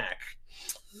some mac.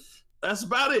 That's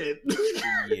about it.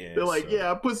 Yeah, they're like,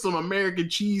 I put some American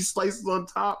cheese slices on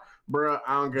top, Bruh,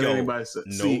 I don't care anybody say.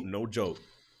 No joke.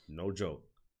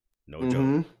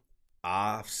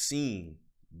 I've seen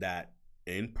that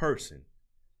in person.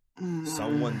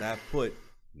 Someone that put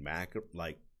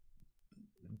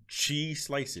cheese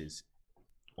slices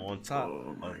on top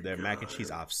of their mac and cheese.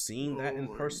 I've seen that in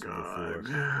person before,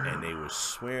 and they were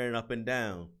swearing up and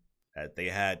down that they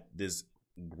had this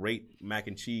great mac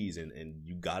and cheese, and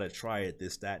you gotta try it,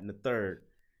 this, that, and the third.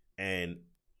 And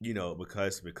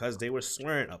because they were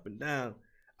swearing up and down,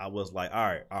 I was like,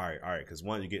 all right, because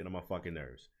one, you're getting on my fucking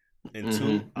nerves, and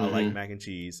two, I like mac and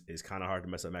cheese. It's kind of hard to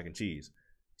mess up mac and cheese,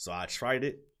 so I tried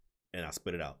it and I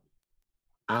spit it out.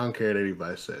 I don't care what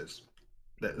anybody says.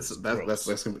 That's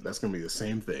gonna be the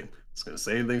same thing. It's gonna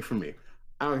same thing for me.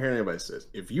 I don't care what anybody says.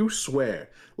 If you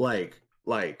swear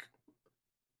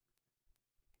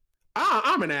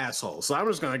I'm an asshole, so I'm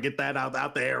just gonna get that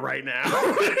out there right now.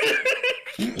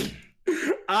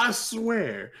 I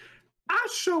swear, I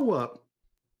show up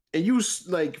and you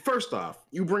first off,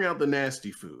 you bring out the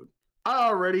nasty food. I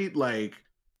already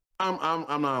I'm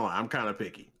not lying, I'm kind of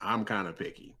picky. I'm not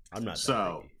picky.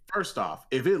 First off,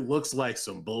 if it looks like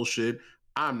some bullshit,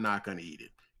 I'm not gonna eat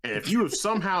it. And if you have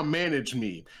somehow managed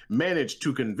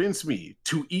to convince me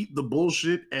to eat the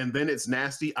bullshit and then it's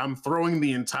nasty, I'm throwing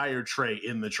the entire tray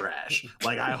in the trash.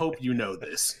 I hope you know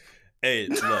this. Hey,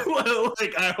 look.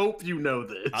 I hope you know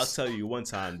this. I'll tell you one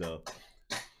time though,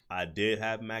 I did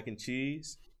have mac and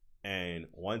cheese, and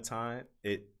one time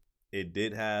it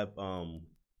did have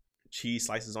cheese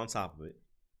slices on top of it,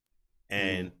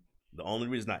 and the only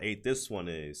reason I ate this one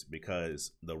is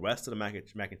because the rest of the mac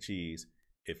and cheese,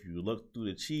 if you look through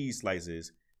the cheese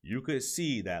slices, you could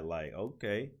see that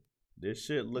okay, this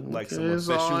shit look like some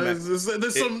official.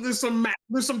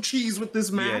 There's some cheese with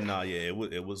this mac.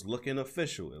 It was looking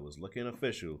official.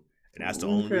 And that's the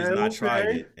only reason I tried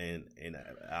it, and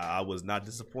I was not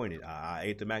disappointed. I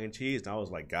ate the mac and cheese, and I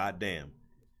was like, God damn,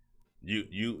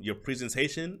 your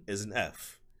presentation is an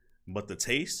F, but the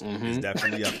taste is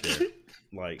definitely up there.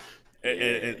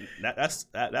 And that's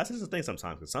just the thing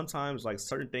sometimes, because sometimes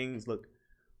certain things look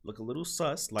a little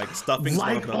sus, like stuffing.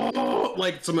 Like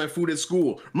some of that food at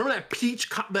school. Remember that peach?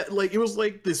 It was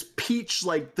this peach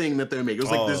thing that they make. It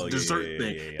was this dessert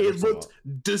thing. It looked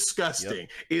disgusting. Yep.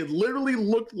 It literally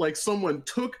looked like someone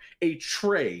took a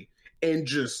tray and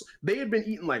they had been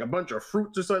eating a bunch of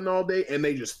fruits or something all day, and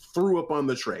they just threw up on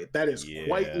the tray. That is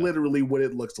quite literally what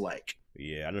it looks like.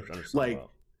 Yeah, I understand.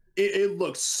 It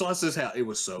looked sus as hell. It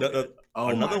was so good.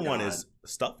 Another one is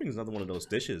stuffing. Is another one of those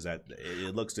dishes that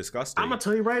it looks disgusting. I'm gonna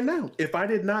tell you right now, if I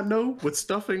did not know what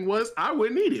stuffing was, I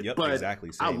wouldn't eat it. Yep, but exactly.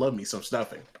 Same. I love me some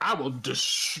stuffing. I will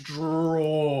destroy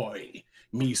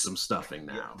me some stuffing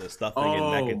now. The stuffing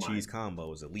and mac and cheese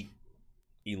combo is elite.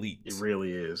 It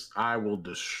really is. I will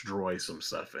destroy some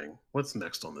stuffing. What's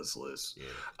next on this list? Yeah.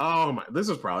 Oh my! This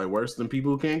is probably worse than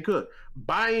people who can't cook.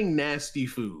 Buying nasty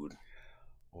food.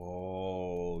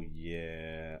 Oh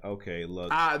yeah. Okay, look.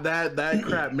 That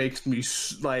crap makes me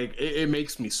it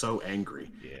makes me so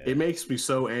angry. Yeah. It makes me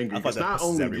so angry because not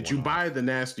only did you buy the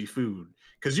nasty food,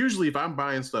 because usually if I'm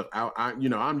buying stuff out,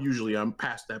 I'm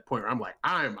past that point where I'm like,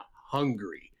 I'm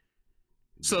hungry.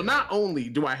 So not only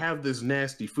do I have this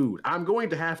nasty food, I'm going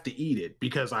to have to eat it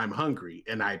because I'm hungry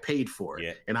and I paid for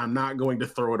it, and I'm not going to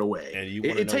throw it away. And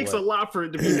it takes a lot for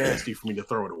it to be nasty for me to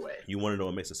throw it away. You want to know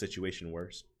what makes the situation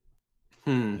worse?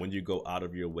 When you go out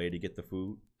of your way to get the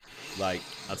food,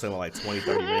 I'll tell you 20,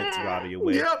 30 minutes you go out of your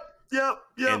way. Yep.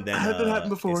 And then I had that happen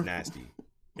before. It's nasty.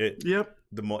 It's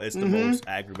the most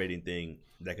aggravating thing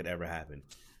that could ever happen.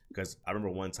 Because I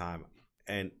remember one time,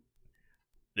 and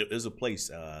there's a place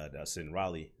that's in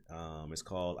Raleigh. It's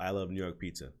called I Love New York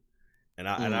Pizza, and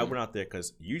I went out there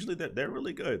because usually they're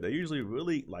really good. They're usually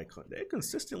really they're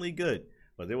consistently good.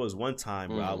 But there was one time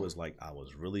where I was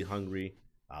really hungry.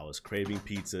 I was craving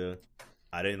pizza.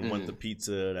 I didn't want the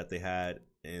pizza that they had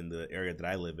in the area that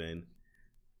I live in.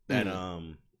 And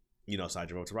so I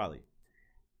drove to Raleigh.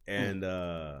 And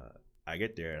I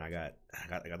get there and I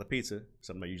got the pizza,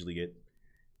 something I usually get.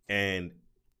 And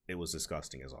it was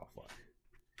disgusting as all fuck.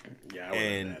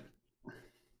 Yeah,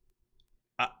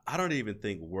 I don't even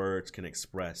think words can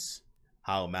express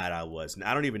how mad I was. And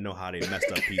I don't even know how they messed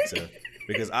up pizza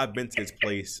because I've been to this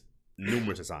place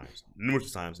numerous times.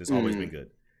 It's always been good.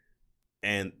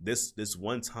 And this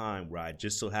one time where I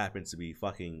just so happened to be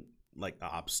fucking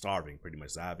I'm starving pretty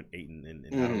much. I haven't eaten in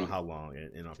I don't know how long,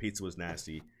 and our pizza was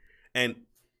nasty, and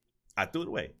I threw it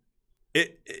away.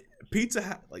 Pizza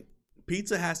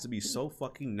has to be so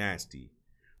fucking nasty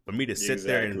for me to sit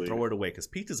there and throw it away, because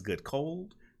pizza's good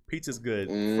cold, pizza's good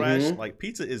fresh.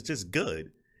 Pizza is just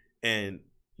good, and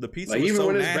the pizza was even so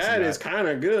when nasty, it's bad, it's kind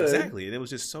of good. Exactly, and it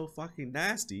was just so fucking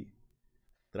nasty.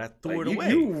 that I threw it away.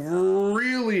 You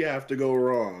really have to go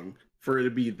wrong for it to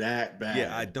be that bad.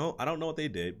 Yeah, I don't know what they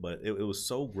did, but it was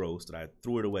so gross that I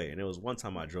threw it away. And it was one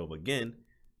time I drove again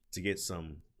to get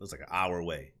some. It was like an hour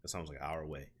away. It sounds like an hour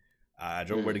away. I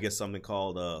drove away to get something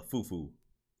called fufu.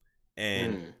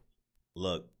 And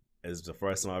look, it's the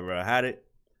first time I've ever had it.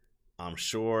 I'm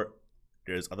sure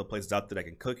there's other places out there that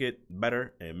can cook it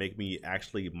better and make me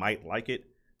actually might like it.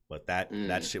 But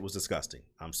that shit was disgusting.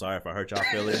 I'm sorry if I hurt y'all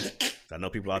feelings. I know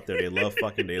people out there, they love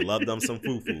them some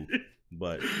fufu.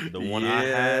 But the one I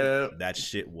had, that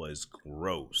shit was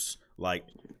gross. Like,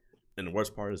 and the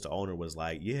worst part is the owner was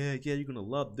like, yeah, you're gonna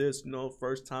love this,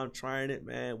 first time trying it,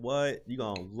 man. What? You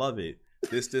gonna love it.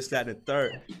 This, that, and the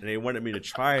third. And they wanted me to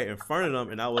try it in front of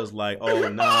them, and I was like, oh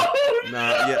nah.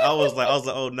 Yeah, I was like,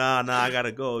 oh nah, I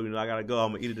gotta go. I gotta go.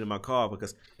 I'm gonna eat it in my car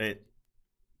because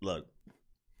look,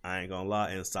 I ain't gonna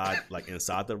lie, inside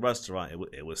the restaurant,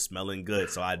 it was smelling good.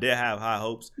 So I did have high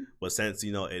hopes, but since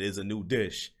it is a new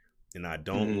dish, and I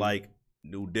don't like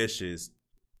new dishes,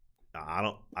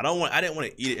 I didn't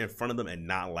want to eat it in front of them and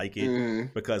not like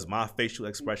it because my facial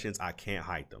expressions, I can't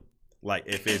hide them. Like,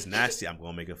 if it's nasty, I'm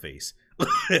gonna make a face,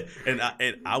 and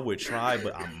I would try,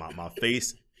 but my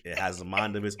face, it has a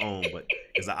mind of its own. But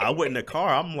because I went in the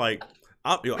car, I'm like,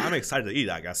 I'm excited to eat.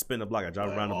 Like, I spin the block, I drive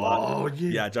around the block. Oh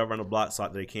yeah, I drive around the block so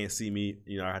they can't see me.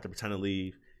 I have to pretend to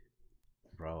leave.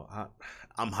 Bro,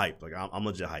 I'm hyped. Like, I'm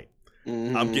legit hyped.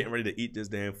 I'm getting ready to eat this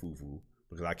damn fufu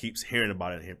because I keep hearing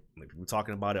about it. Like, people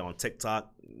talking about it on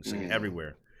TikTok,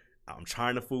 everywhere. I'm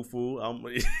trying the fufu.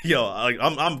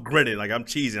 I'm grinning, like I'm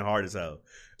cheesing hard as hell,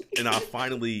 and I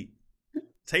finally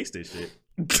taste this shit,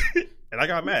 and I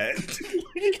got mad. It's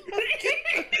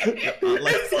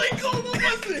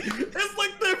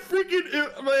like that freaking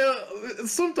man.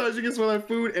 Sometimes you get some of that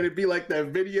food, and it'd be like that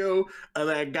video of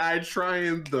that guy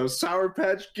trying the Sour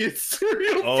Patch Kids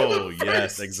cereal. Oh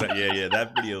yes, exactly. Yeah.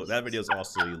 That video is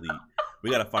also elite. We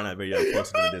gotta find that video and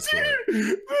post it in the Discord. The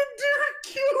dude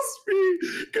kills me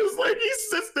because like he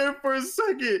sits there for a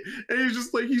second and he's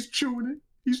just like he's chewing it.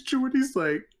 He's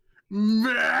like,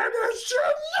 man, that shit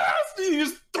nasty. He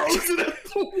just throws it at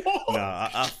the wall. Nah,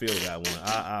 I feel that one.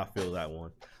 I feel that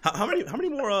one. How many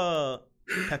more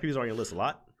pet peeves are on your list? A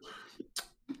lot.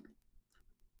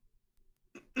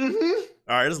 All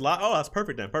right, there's a lot. Oh, that's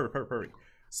perfect then. Perfect.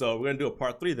 So we're gonna do a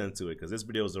part 3 then to it because this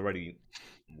video is already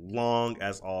long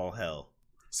as all hell.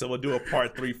 So we'll do a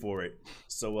part 3 for it.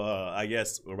 So I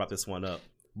guess we'll wrap this one up.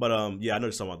 But yeah, I know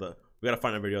you're talking about we gotta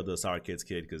find a video of the Sour Kids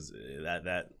kid because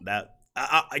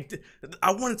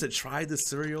I wanted to try the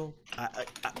cereal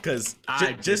because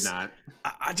I just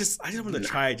wanted to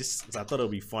try it just because I thought it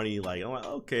would be funny. Like, I'm like,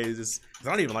 okay, I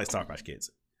don't even like Sour Patch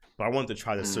Kids, but I wanted to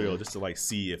try the cereal just to like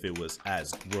see if it was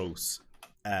as gross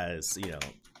as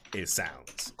it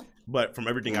sounds. But from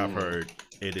everything I've heard,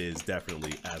 it is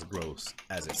definitely as gross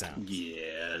as it sounds.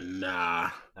 Yeah,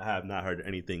 nah. I have not heard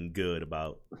anything good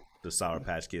about the Sour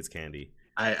Patch Kids candy.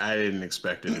 I didn't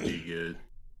expect it to be good.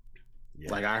 Yeah.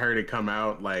 Like, I heard it come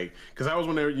out, like, because that was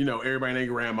when everybody and their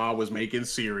grandma was making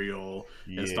cereal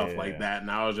and stuff like that. And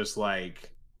I was just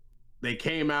like, they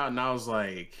came out and I was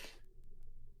like,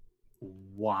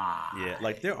 why? Yeah,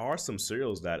 like, there are some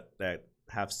cereals that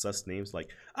have such names.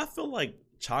 Like, I feel like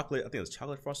chocolate, I think it's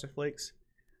chocolate Frosted Flakes.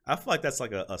 I feel like that's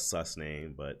like a sus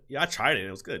name, but yeah, I tried it and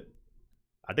it was good.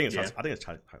 I think it's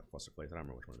chocolate Frosted Flakes. I don't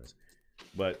remember which one it is,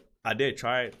 but I did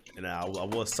try it and I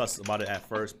was sus about it at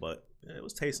first, but it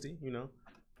was tasty,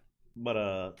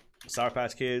 But Sour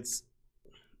Patch Kids,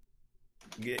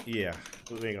 yeah,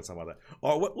 we ain't gonna talk about that.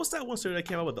 Or what's that one cereal that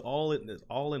came out with the all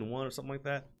in one or something like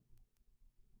that?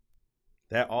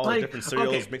 That all the different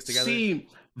cereals mixed together. See,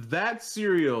 that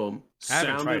cereal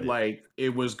sounded like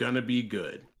it was gonna be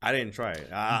good. I didn't try it.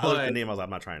 I looked at the name. I was like, I'm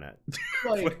not trying that.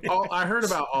 Like, I heard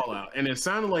about All Out, and it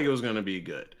sounded like it was gonna be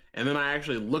good. And then I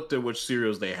actually looked at which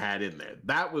cereals they had in there.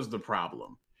 That was the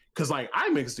problem. Because, like, I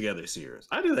mix together cereals.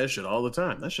 I do that shit all the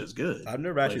time. That shit's good. I've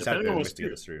never actually sat there and mixed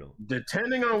together cereal.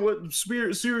 Depending on what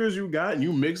cereals you got and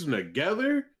you mix them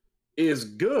together is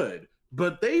good.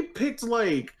 But they picked,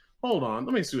 like, hold on.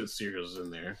 Let me see what cereals is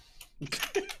in there.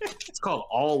 It's called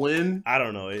All In. I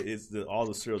don't know. It's all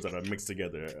the cereals that are mixed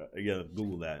together. You gotta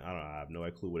Google that. I have no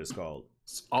clue what it's called.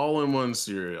 It's all in one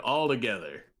cereal. All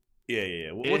together.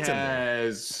 Yeah. What's it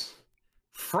has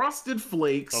Frosted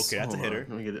Flakes. Okay, that's a hitter.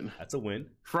 Let me get it. That's a win.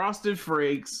 Frosted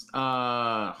Flakes,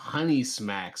 Honey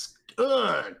Smacks,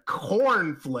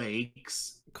 Corn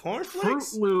Flakes,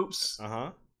 Fruit Loops,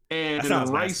 and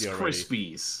Rice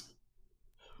Krispies.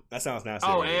 That sounds nasty.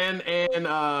 Oh, already. and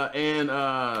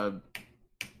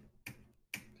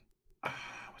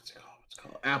what's it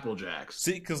called? Apple Jacks.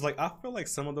 See, because like I feel like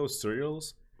some of those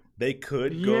cereals, they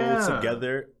could go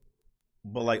together,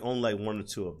 but like only like one or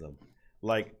two of them.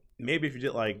 Like maybe if you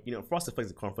did like, you know, Frosted Flakes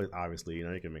and cornflakes, obviously, you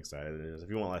know, you can mix that. If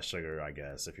you want less sugar, I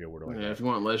guess, if you're like if you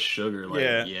want less sugar, like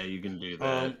yeah, you can do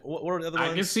that. What are the other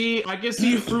ones? I can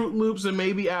see Fruit Loops and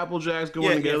maybe Apple Jacks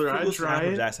going together. I'd try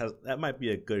it. Jacks that might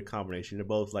be a good combination. They're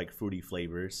both like fruity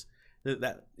flavors.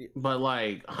 But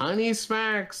like Honey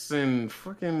Smacks and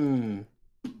freaking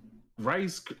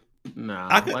Rice. Nah,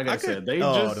 I said, they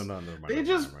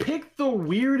just picked the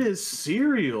weirdest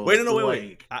cereal.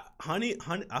 Wait. Honey.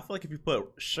 I feel like if you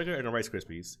put sugar in the Rice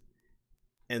Krispies,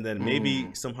 and then maybe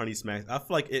some Honey Smacks, I feel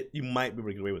like you might be able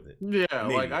to get away with it. Yeah,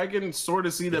 maybe. Like I can sort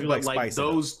of see that, but like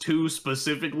those two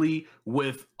specifically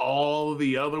with all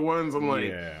the other ones, I'm like,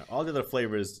 yeah, all the other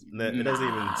flavors. It doesn't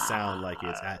even sound like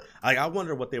it's. I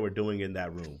wonder what they were doing in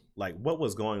that room. Like, what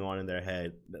was going on in their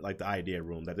head? Like the idea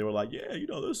room that they were like, yeah, you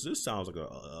know, this sounds like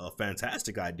a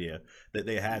fantastic idea that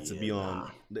they had to be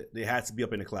on. They had to be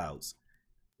up in the clouds.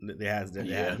 They had to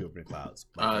be up in the clouds.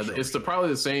 It's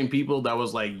probably the same people that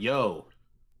was like, yo.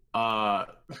 They're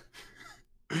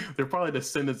probably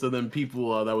descendants of them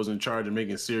people that was in charge of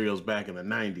making cereals back in the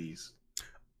 90s.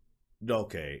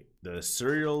 Okay, the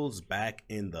cereals back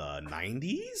in the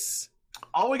 90s?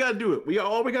 All we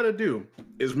gotta do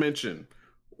is mention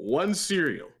one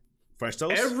cereal. French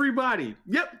toast? Everybody.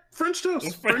 Yep, French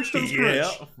toast. French toast crunch.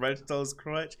 Yeah, French toast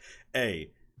crunch.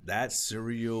 Hey, that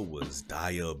cereal was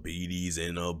diabetes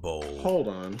in a bowl. Hold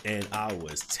on. And I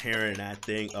was tearing that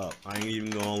thing up. I ain't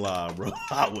even gonna lie, bro.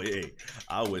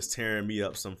 I was tearing me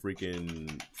up some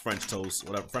freaking French toast,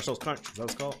 whatever. French toast crunch. Is that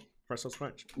what it's called? French toast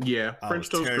crunch? Yeah,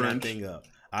 French toast crunch. That thing up.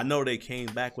 I know they came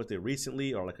back with it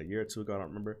recently or like a year or two ago. I don't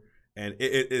remember. And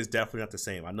it is definitely not the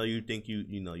same. I know you think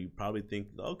you probably think,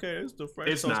 okay, it's the French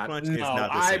toast crunch. No, it's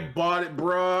not the same. I bought it,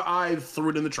 bro. I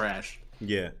threw it in the trash.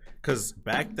 Yeah, because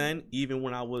back then, even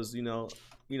when I was,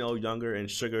 younger and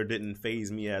sugar didn't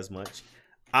faze me as much,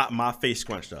 my face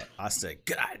scrunched up. I said,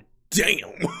 God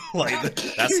damn. Like,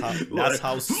 that's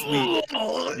how sweet.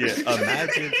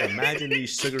 Yeah, imagine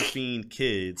these sugar fiend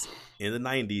kids in the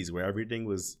 90s where everything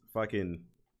was fucking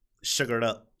sugared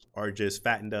up or just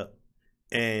fattened up,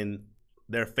 and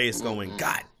their face going,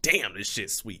 God damn, this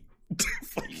shit's sweet.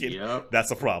 Yep. That's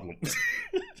a problem.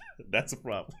 That's a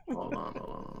problem. Hold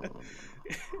on.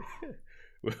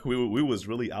 We was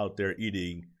really out there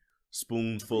eating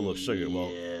spoons full of sugar.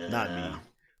 Well, not me,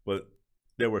 but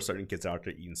there were certain kids out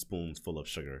there eating spoons full of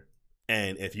sugar.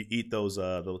 And if you eat those,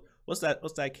 what's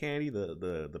that candy?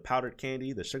 The powdered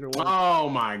candy, the sugar one. Oh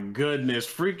my goodness,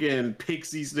 freaking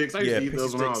pixie sticks! I used to eat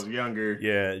those when I was younger.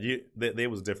 Yeah, they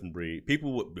was a different breed.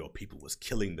 People was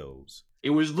killing those.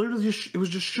 It was literally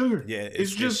just sugar. Yeah,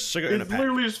 it's just sugar in a pack. It's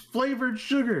literally just flavored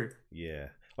sugar. Yeah,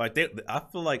 like I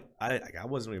feel like I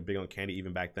wasn't really big on candy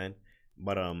even back then,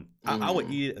 but I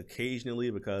would eat it occasionally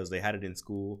because they had it in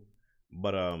school.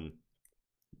 But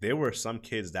there were some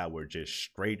kids that were just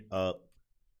straight up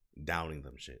downing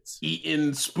them shits,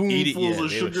 eating spoonfuls of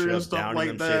sugar and stuff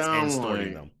like that, and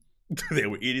snorting them. They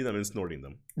were eating them and snorting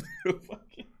them.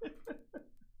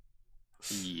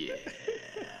 Yeah.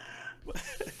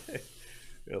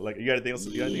 Like, you got anything else?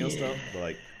 Though? But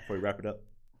like, before we wrap it up,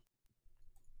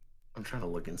 I'm trying to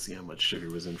look and see how much sugar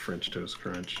was in French Toast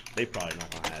Crunch. They probably not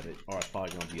gonna have it, or it's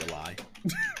probably gonna be a lie.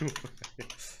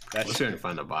 Let's try to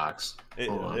find a box. It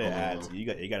adds.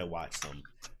 You gotta watch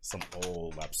some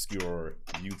old obscure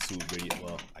YouTube video.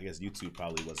 Well, I guess YouTube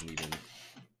probably wasn't even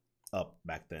up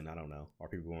back then. I don't know, or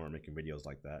people weren't making videos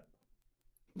like that.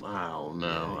 I don't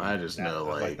know. I just know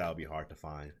like that would be hard to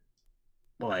find.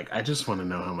 Like, I just want to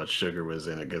know how much sugar was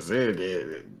in it, because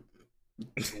it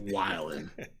wildin'.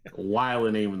 Wildin'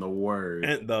 ain't even the word.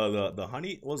 And the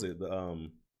honey, what was it?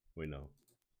 Wait, no.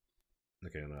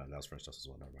 Okay, no, that was French toast as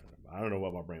well. Never mind. I don't know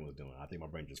what my brain was doing. I think my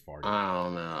brain just farted. I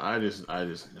don't know. I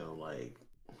just know, like.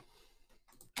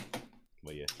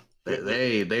 But yeah.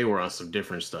 They were on some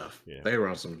different stuff. Yeah. They were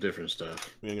on some different stuff.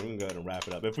 We're gonna go ahead and wrap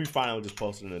it up. If we finally just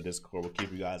post it in the Discord, we'll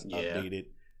keep you guys updated.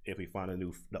 If we find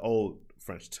the old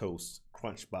French toast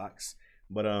crunch box.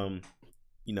 But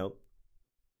you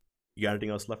got anything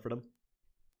else left for them?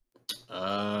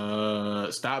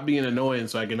 Stop being annoying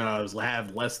so I can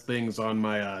have less things on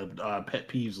my pet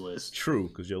peeves list. True,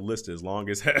 because your list is long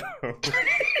as hell.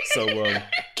 So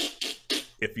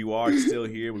if you are still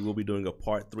here, we will be doing a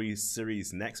part 3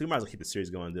 series next. We might as well keep the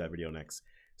series going and do that video next.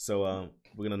 So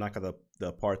we're gonna knock out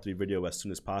the part 3 video as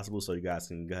soon as possible, so you guys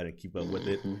can go ahead and keep up with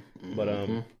it.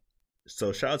 But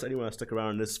so shout out to anyone that stuck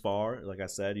around this far. Like I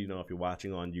said, if you're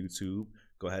watching on YouTube,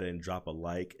 go ahead and drop a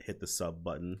like, hit the sub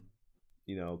button,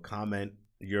 comment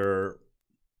your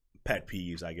pet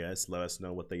peeves, I guess. Let us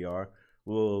know what they are.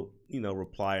 we'll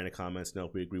reply in the comments,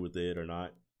 if we agree with it or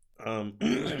not.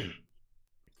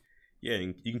 Yeah,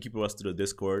 and you can keep us to the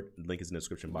Discord. The link is in the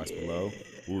description box below.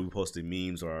 We'll be posting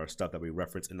memes or stuff that we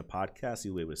reference in the podcast.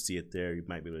 You'll be able to see it there. You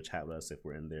might be able to chat with us if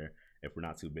we're in there. If we're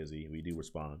not too busy, we do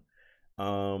respond.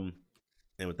 And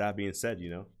with that being said,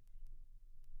 we'll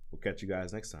catch you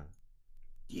guys next time.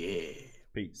 Yeah.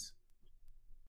 Peace.